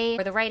entryway,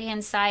 where the right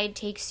hand side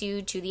takes you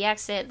to the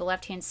exit, the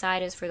left hand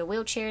side is for the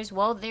wheelchairs.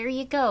 Well, there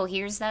you go,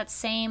 here's that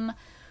same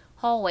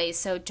hallway.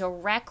 So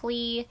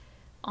directly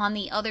on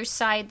the other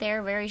side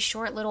there, very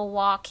short little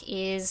walk,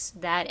 is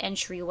that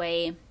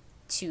entryway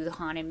to the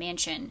Haunted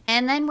Mansion.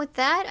 And then with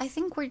that, I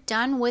think we're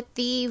done with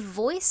the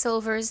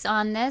voiceovers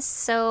on this,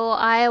 so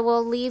I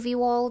will leave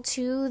you all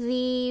to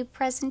the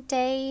present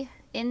day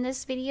in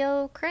this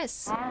video,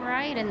 Cris.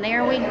 Alright, and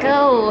there we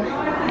go.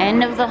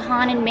 End of the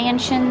Haunted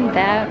Mansion.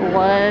 That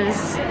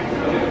was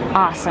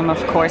awesome,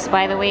 of course.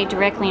 By the way,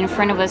 directly in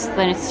front of us,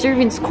 the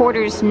servants'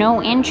 quarters no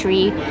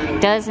entry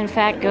does in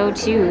fact go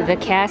to the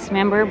cast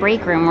member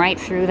break room right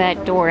through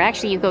that door.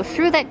 Actually, you go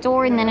through that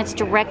door and then it's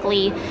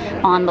directly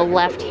on the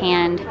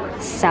left-hand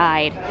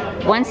side.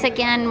 Once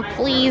again,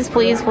 please,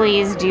 please,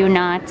 please do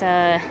not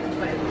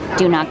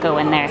go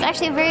in there. It's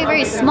actually a very,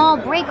 very small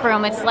break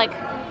room. It's like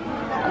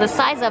the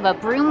size of a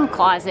broom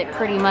closet,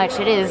 pretty much.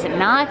 It is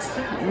not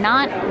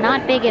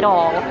big at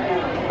all,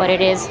 but it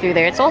is through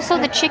there. It's also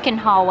the chicken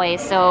hallway,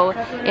 so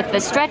if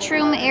the stretch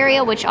room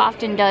area, which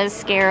often does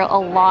scare a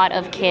lot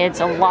of kids,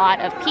 a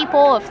lot of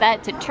people, if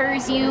that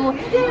deters you,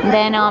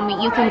 then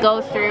you can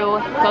go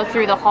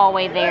through the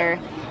hallway there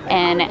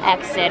and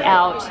exit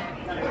out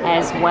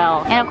as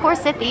well. And of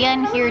course, at the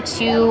end here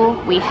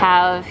too, we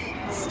have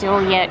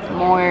still yet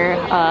more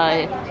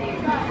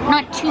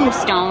not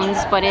tombstones,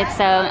 but it's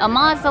a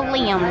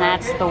mausoleum,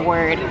 that's the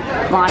word.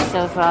 Lots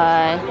of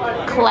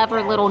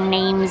clever little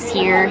names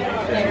here.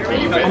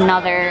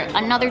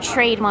 Another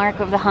trademark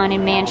of the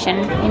Haunted Mansion.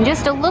 And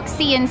just a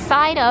look-see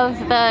inside of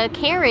the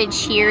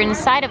carriage here,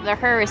 inside of the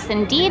hearse.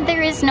 Indeed,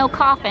 there is no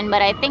coffin,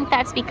 but I think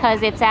that's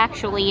because it's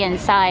actually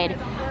inside.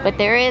 But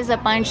there is a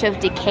bunch of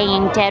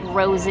decaying dead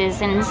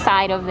roses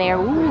inside of there.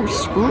 Ooh,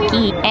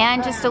 spooky.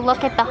 And just a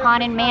look at the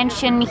Haunted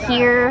Mansion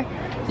here.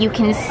 You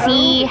can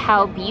see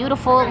how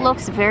beautiful it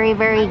looks, very,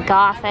 very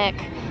gothic.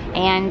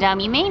 And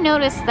you may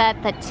notice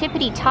that the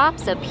tippity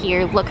tops up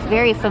here look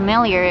very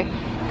familiar.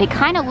 They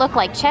kind of look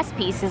like chess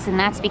pieces, and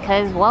that's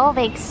because, well,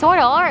 they sort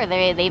of are.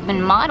 They've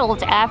been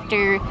modeled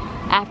after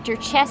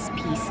chess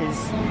pieces.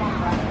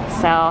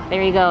 So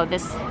there you go.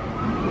 This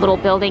little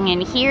building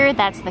in here,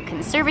 that's the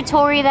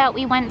conservatory that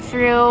we went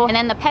through. And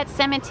then the pet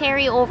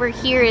cemetery over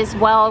here as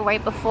well,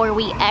 right before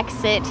we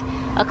exit.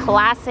 A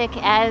classic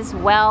as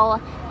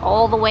well,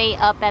 all the way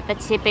up at the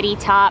tippity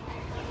top.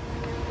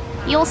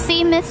 You'll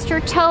see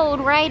Mr.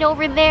 Toad right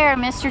over there.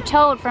 Mr.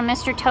 Toad from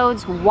Mr.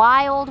 Toad's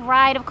Wild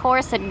Ride, of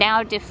course, a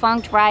now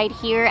defunct ride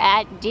here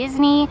at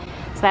Disney.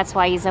 So that's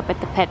why he's up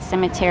at the pet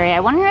cemetery. I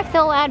wonder if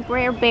they'll add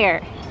Brer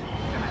Bear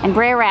and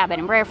Brer Rabbit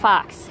and Brer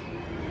Fox.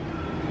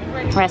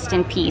 Rest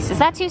in peace. Is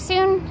that too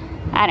soon?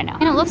 I don't know.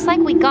 And it looks like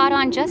we got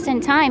on just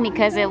in time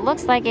because it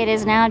looks like it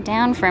is now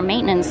down for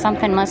maintenance.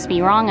 Something must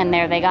be wrong in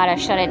there. They gotta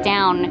shut it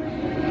down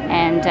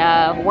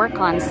and work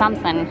on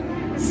something.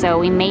 So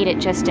we made it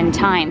just in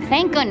time.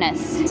 Thank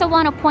goodness. I also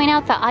want to point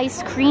out the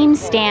ice cream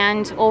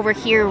stand over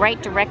here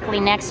right directly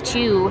next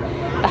to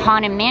the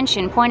Haunted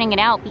Mansion, pointing it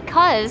out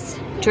because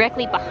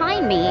directly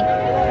behind me,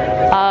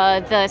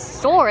 the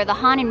store, the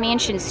Haunted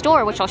Mansion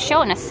store, which I'll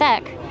show in a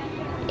sec,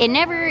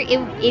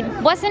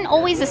 it wasn't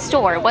always a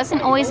store. It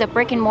wasn't always a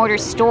brick and mortar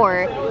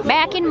store.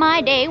 Back in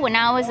my day when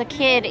I was a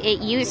kid,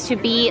 it used to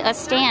be a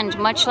stand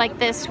much like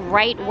this,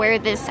 right where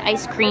this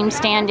ice cream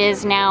stand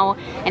is now.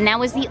 And that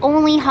was the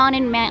only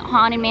Haunted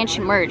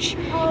Mansion merch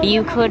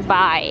you could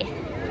buy.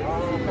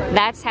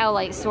 That's how,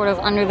 like, sort of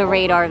under the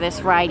radar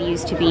this ride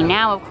used to be.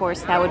 Now, of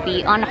course, that would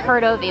be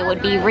unheard of. It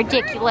would be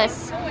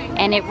ridiculous.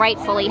 And it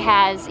rightfully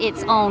has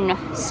its own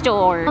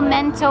store.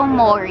 Memento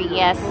Mori,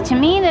 yes. To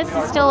me, this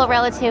is still a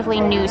relatively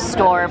new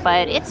store,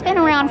 but it's been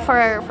around for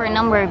a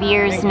number of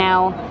years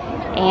now.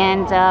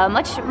 And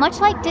much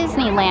like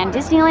Disneyland,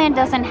 Disneyland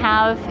doesn't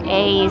have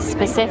a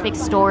specific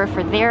store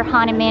for their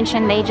Haunted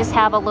Mansion. They just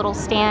have a little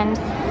stand,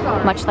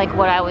 much like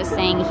what I was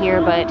saying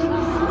here, but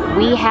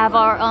we have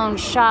our own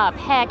shop.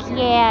 Heck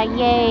yeah,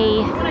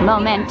 yay,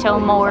 Memento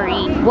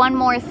Mori. One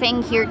more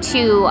thing here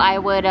too, I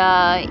would,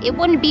 it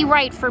wouldn't be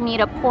right for me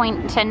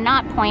to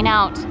not point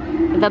out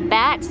the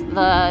bat,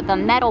 the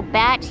metal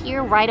bat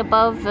here right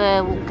above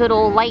the good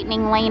old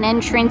lightning lane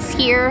entrance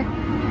here.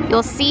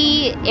 You'll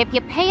see, if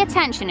you pay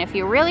attention, if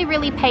you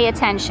really pay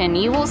attention,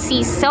 you will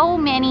see so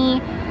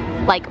many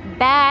like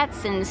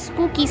bats and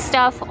spooky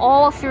stuff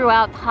all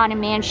throughout the Haunted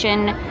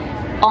Mansion,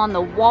 on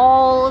the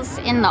walls,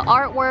 in the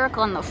artwork,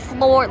 on the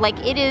floor. Like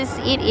it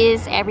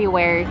is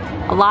everywhere.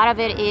 A lot of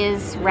it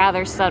is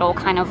rather subtle,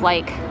 kind of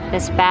like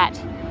this bat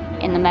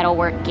in the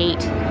metalwork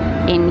gate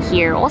in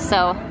here.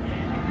 Also,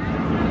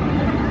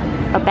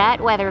 a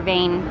bat weather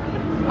vane,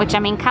 which, I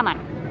mean, come on.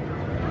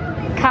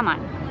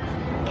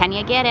 Can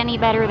you get any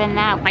better than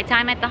that? My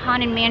time at the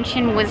Haunted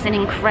Mansion was an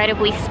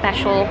incredibly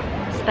special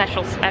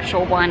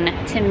one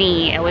to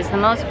me. I was the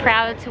most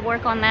proud to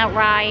work on that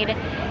ride,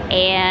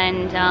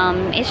 and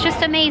it's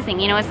just amazing.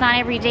 You know, it's not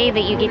every day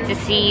that you get to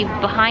see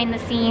behind the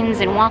scenes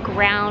and walk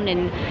around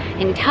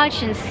and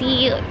touch and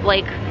see,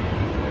 like,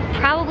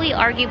 probably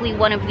arguably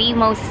one of the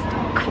most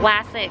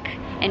classic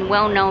and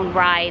well-known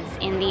rides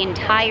in the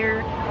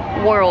entire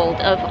world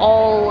of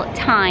all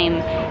time.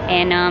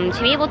 And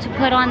to be able to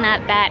put on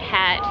that bat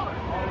hat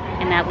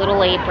and that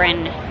little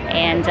apron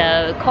and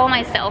call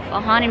myself a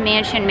Haunted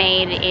Mansion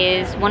maid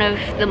is one of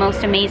the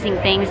most amazing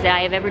things that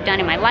I have ever done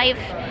in my life.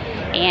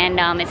 And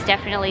it's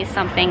definitely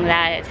something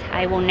that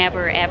I will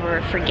never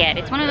ever forget.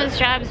 It's one of those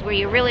jobs where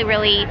you really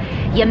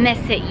you miss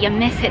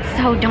it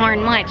so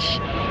darn much.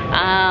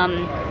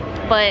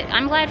 But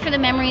I'm glad for the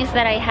memories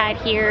that I had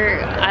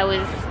here. I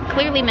was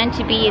clearly meant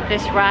to be at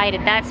this ride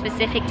at that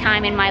specific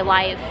time in my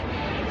life.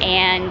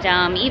 And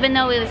even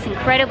though it was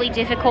incredibly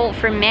difficult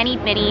for many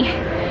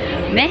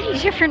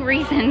different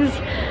reasons,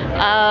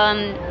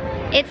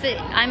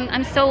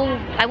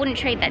 I wouldn't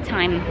trade that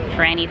time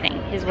for anything,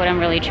 is what I'm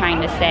really trying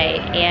to say.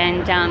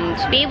 And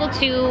to be able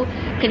to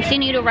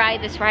continue to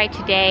ride this ride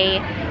today,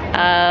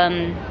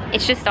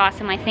 it's just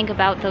awesome. I think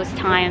about those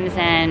times,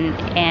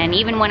 and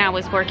even when I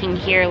was working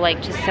here,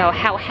 like, just so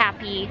how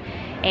happy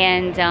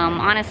and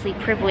honestly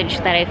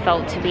privileged that I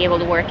felt to be able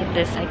to work at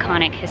this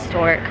iconic,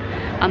 historic,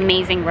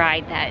 amazing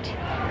ride that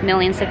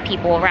millions of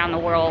people around the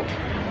world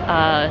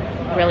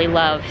really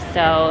love.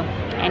 So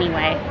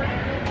anyway,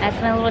 that's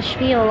my little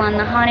spiel on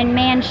the Haunted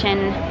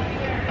Mansion.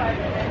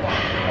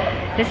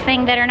 This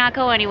thing better not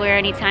go anywhere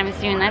anytime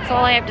soon. That's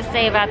all I have to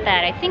say about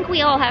that. I think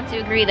we all have to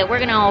agree that we're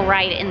gonna all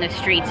ride in the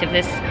streets if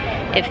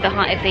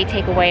they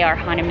take away our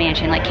Haunted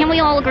Mansion. Like, can we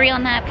all agree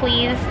on that,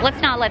 please?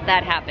 Let's not let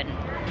that happen,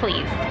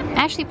 please.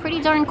 Actually,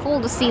 pretty darn cool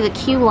to see the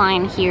queue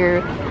line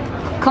here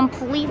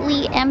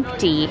completely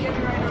empty.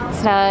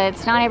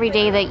 It's not every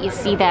day that you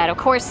see that. Of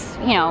course,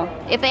 you know,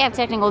 if they have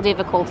technical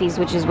difficulties,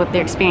 which is what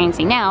they're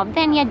experiencing now,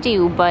 then you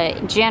do,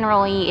 but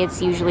generally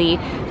it's usually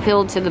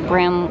filled to the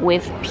brim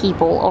with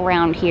people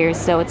around here,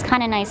 so it's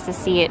kind of nice to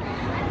see it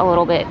a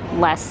little bit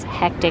less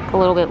hectic, a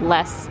little bit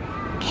less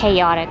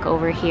chaotic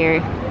over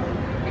here.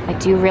 I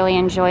do really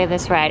enjoy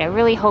this ride. I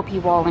really hope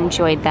you all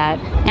enjoyed that.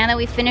 Now that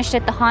we've finished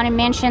at the Haunted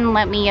Mansion,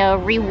 let me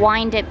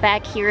rewind it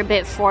back here a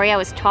bit for you. I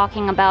was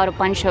talking about a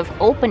bunch of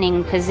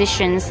opening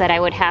positions that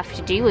I would have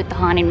to do at the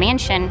Haunted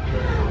Mansion.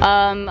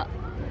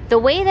 The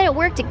way that it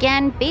worked,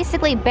 again,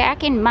 basically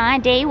back in my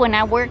day when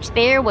I worked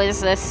there,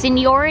 was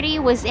seniority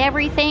was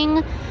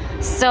everything.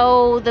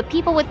 So the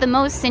people with the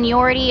most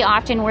seniority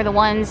often were the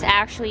ones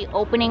actually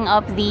opening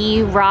up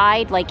the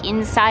ride, like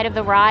inside of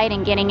the ride,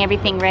 and getting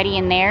everything ready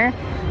in there.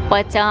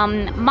 But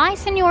my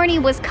seniority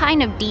was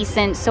kind of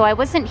decent, so I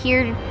wasn't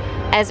here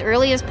as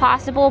early as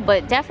possible,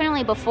 but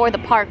definitely before the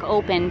park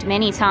opened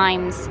many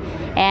times.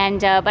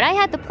 And but I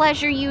had the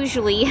pleasure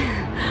usually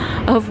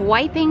of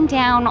wiping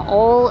down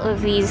all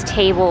of these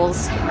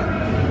tables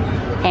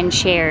and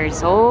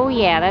chairs. Oh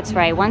yeah, that's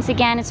right. Once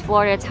again, it's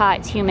Florida, it's hot,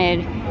 it's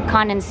humid,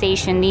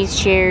 condensation. These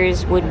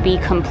chairs would be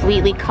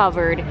completely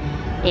covered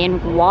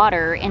in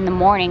water in the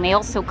morning. They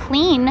also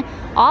clean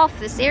off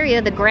this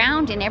area, the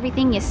ground and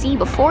everything you see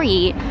before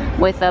you eat,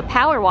 with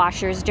power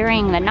washers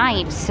during the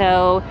night.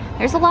 So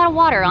there's a lot of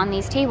water on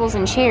these tables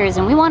and chairs,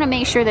 and we want to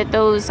make sure that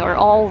those are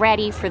all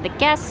ready for the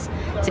guests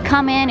to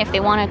come in if they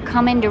want to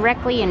come in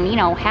directly and, you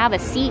know, have a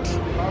seat.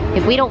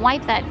 If we don't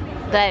wipe that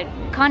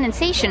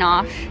condensation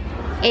off,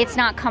 it's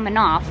not coming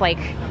off. Like,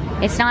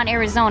 it's not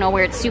Arizona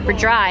where it's super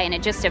dry and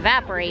it just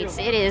evaporates.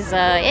 It is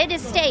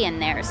staying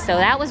there. So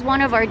that was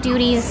one of our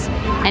duties,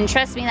 and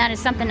trust me, that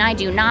is something I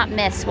do not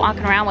miss,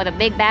 walking around with a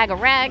big bag of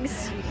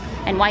rags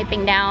and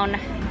wiping down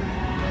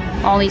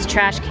all these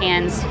trash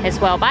cans as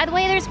well. By the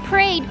way, there's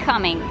parade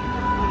coming.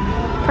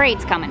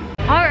 Parade's coming.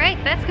 All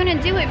right, that's gonna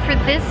do it for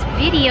this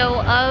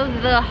video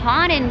of the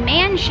Haunted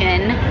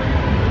Mansion.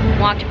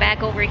 Walked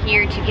back over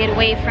here to get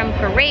away from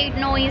parade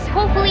noise.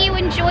 Hopefully you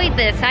enjoyed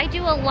this. I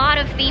do a lot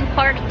of theme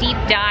park deep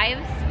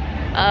dives.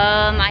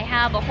 I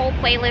have a whole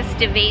playlist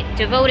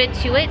devoted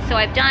to it, so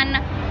I've done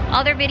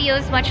other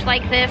videos much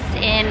like this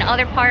in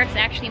other parks,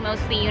 actually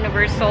mostly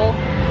Universal.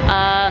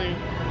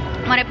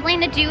 But I plan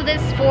to do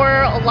this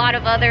for a lot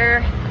of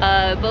other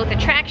both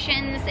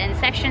attractions and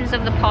sections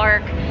of the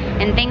park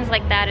and things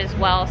like that as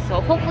well.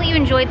 So hopefully you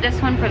enjoyed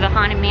this one for the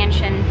Haunted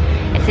Mansion.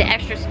 It's an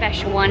extra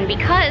special one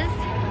because,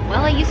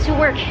 well, I used to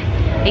work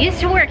I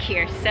used to work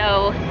here,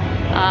 so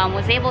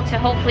was able to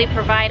hopefully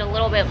provide a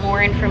little bit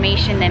more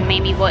information than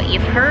maybe what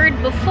you've heard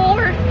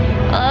before.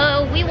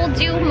 We will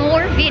do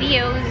more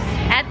videos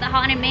at the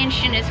Haunted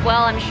Mansion as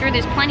well. I'm sure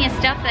there's plenty of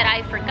stuff that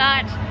I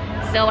forgot,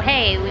 so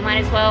hey, we might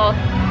as well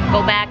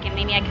go back and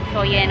maybe I can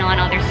fill you in on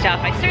other stuff.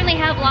 I certainly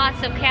have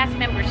lots of cast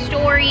member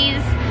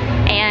stories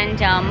and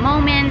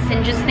moments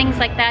and just things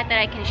like that that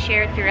I can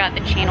share throughout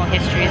the channel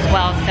history as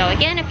well. So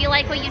again, if you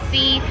like what you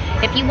see,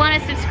 if you want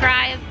to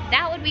subscribe,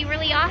 that would be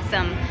really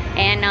awesome.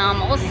 And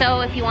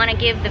also, if you want to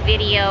give the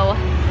video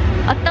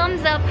a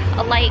thumbs up,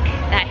 a like,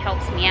 that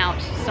helps me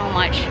out so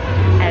much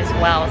as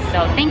well.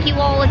 So thank you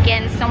all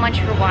again so much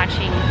for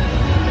watching.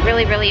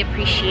 Really, really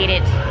appreciate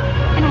it.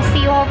 And I'll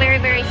see you all very,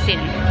 very soon.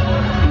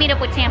 Meet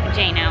up with Tampa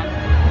J now.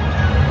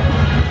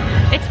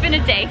 It's been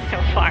a day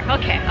so far.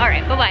 Okay, all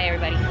right, bye-bye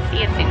everybody.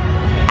 See you soon.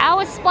 How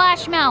was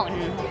Splash Mountain?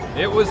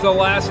 It was the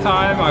last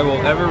time I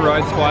will ever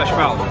ride Splash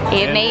Mountain.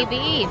 It may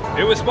be.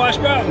 It was Splash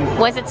Mountain.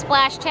 Was it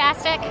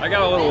splash-tastic? I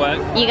got a little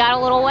wet. You got a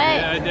little wet?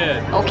 Yeah, I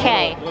did.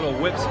 Okay. A little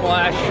whip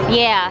splash.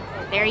 Yeah,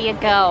 there you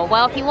go.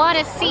 Well, if you want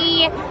to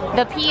see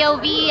the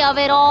POV of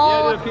it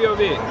all, Yeah, the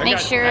POV. I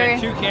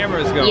had 2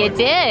 cameras going. You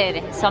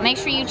did. So make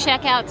sure you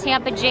check out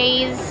Tampa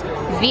J's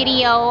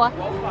video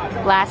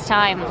last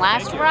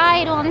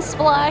ride on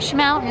Splash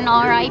Mountain,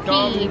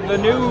 R.I.P. The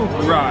new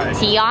ride.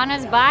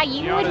 Tiana's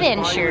Bayou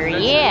Adventure,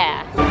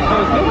 yeah. That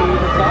was good.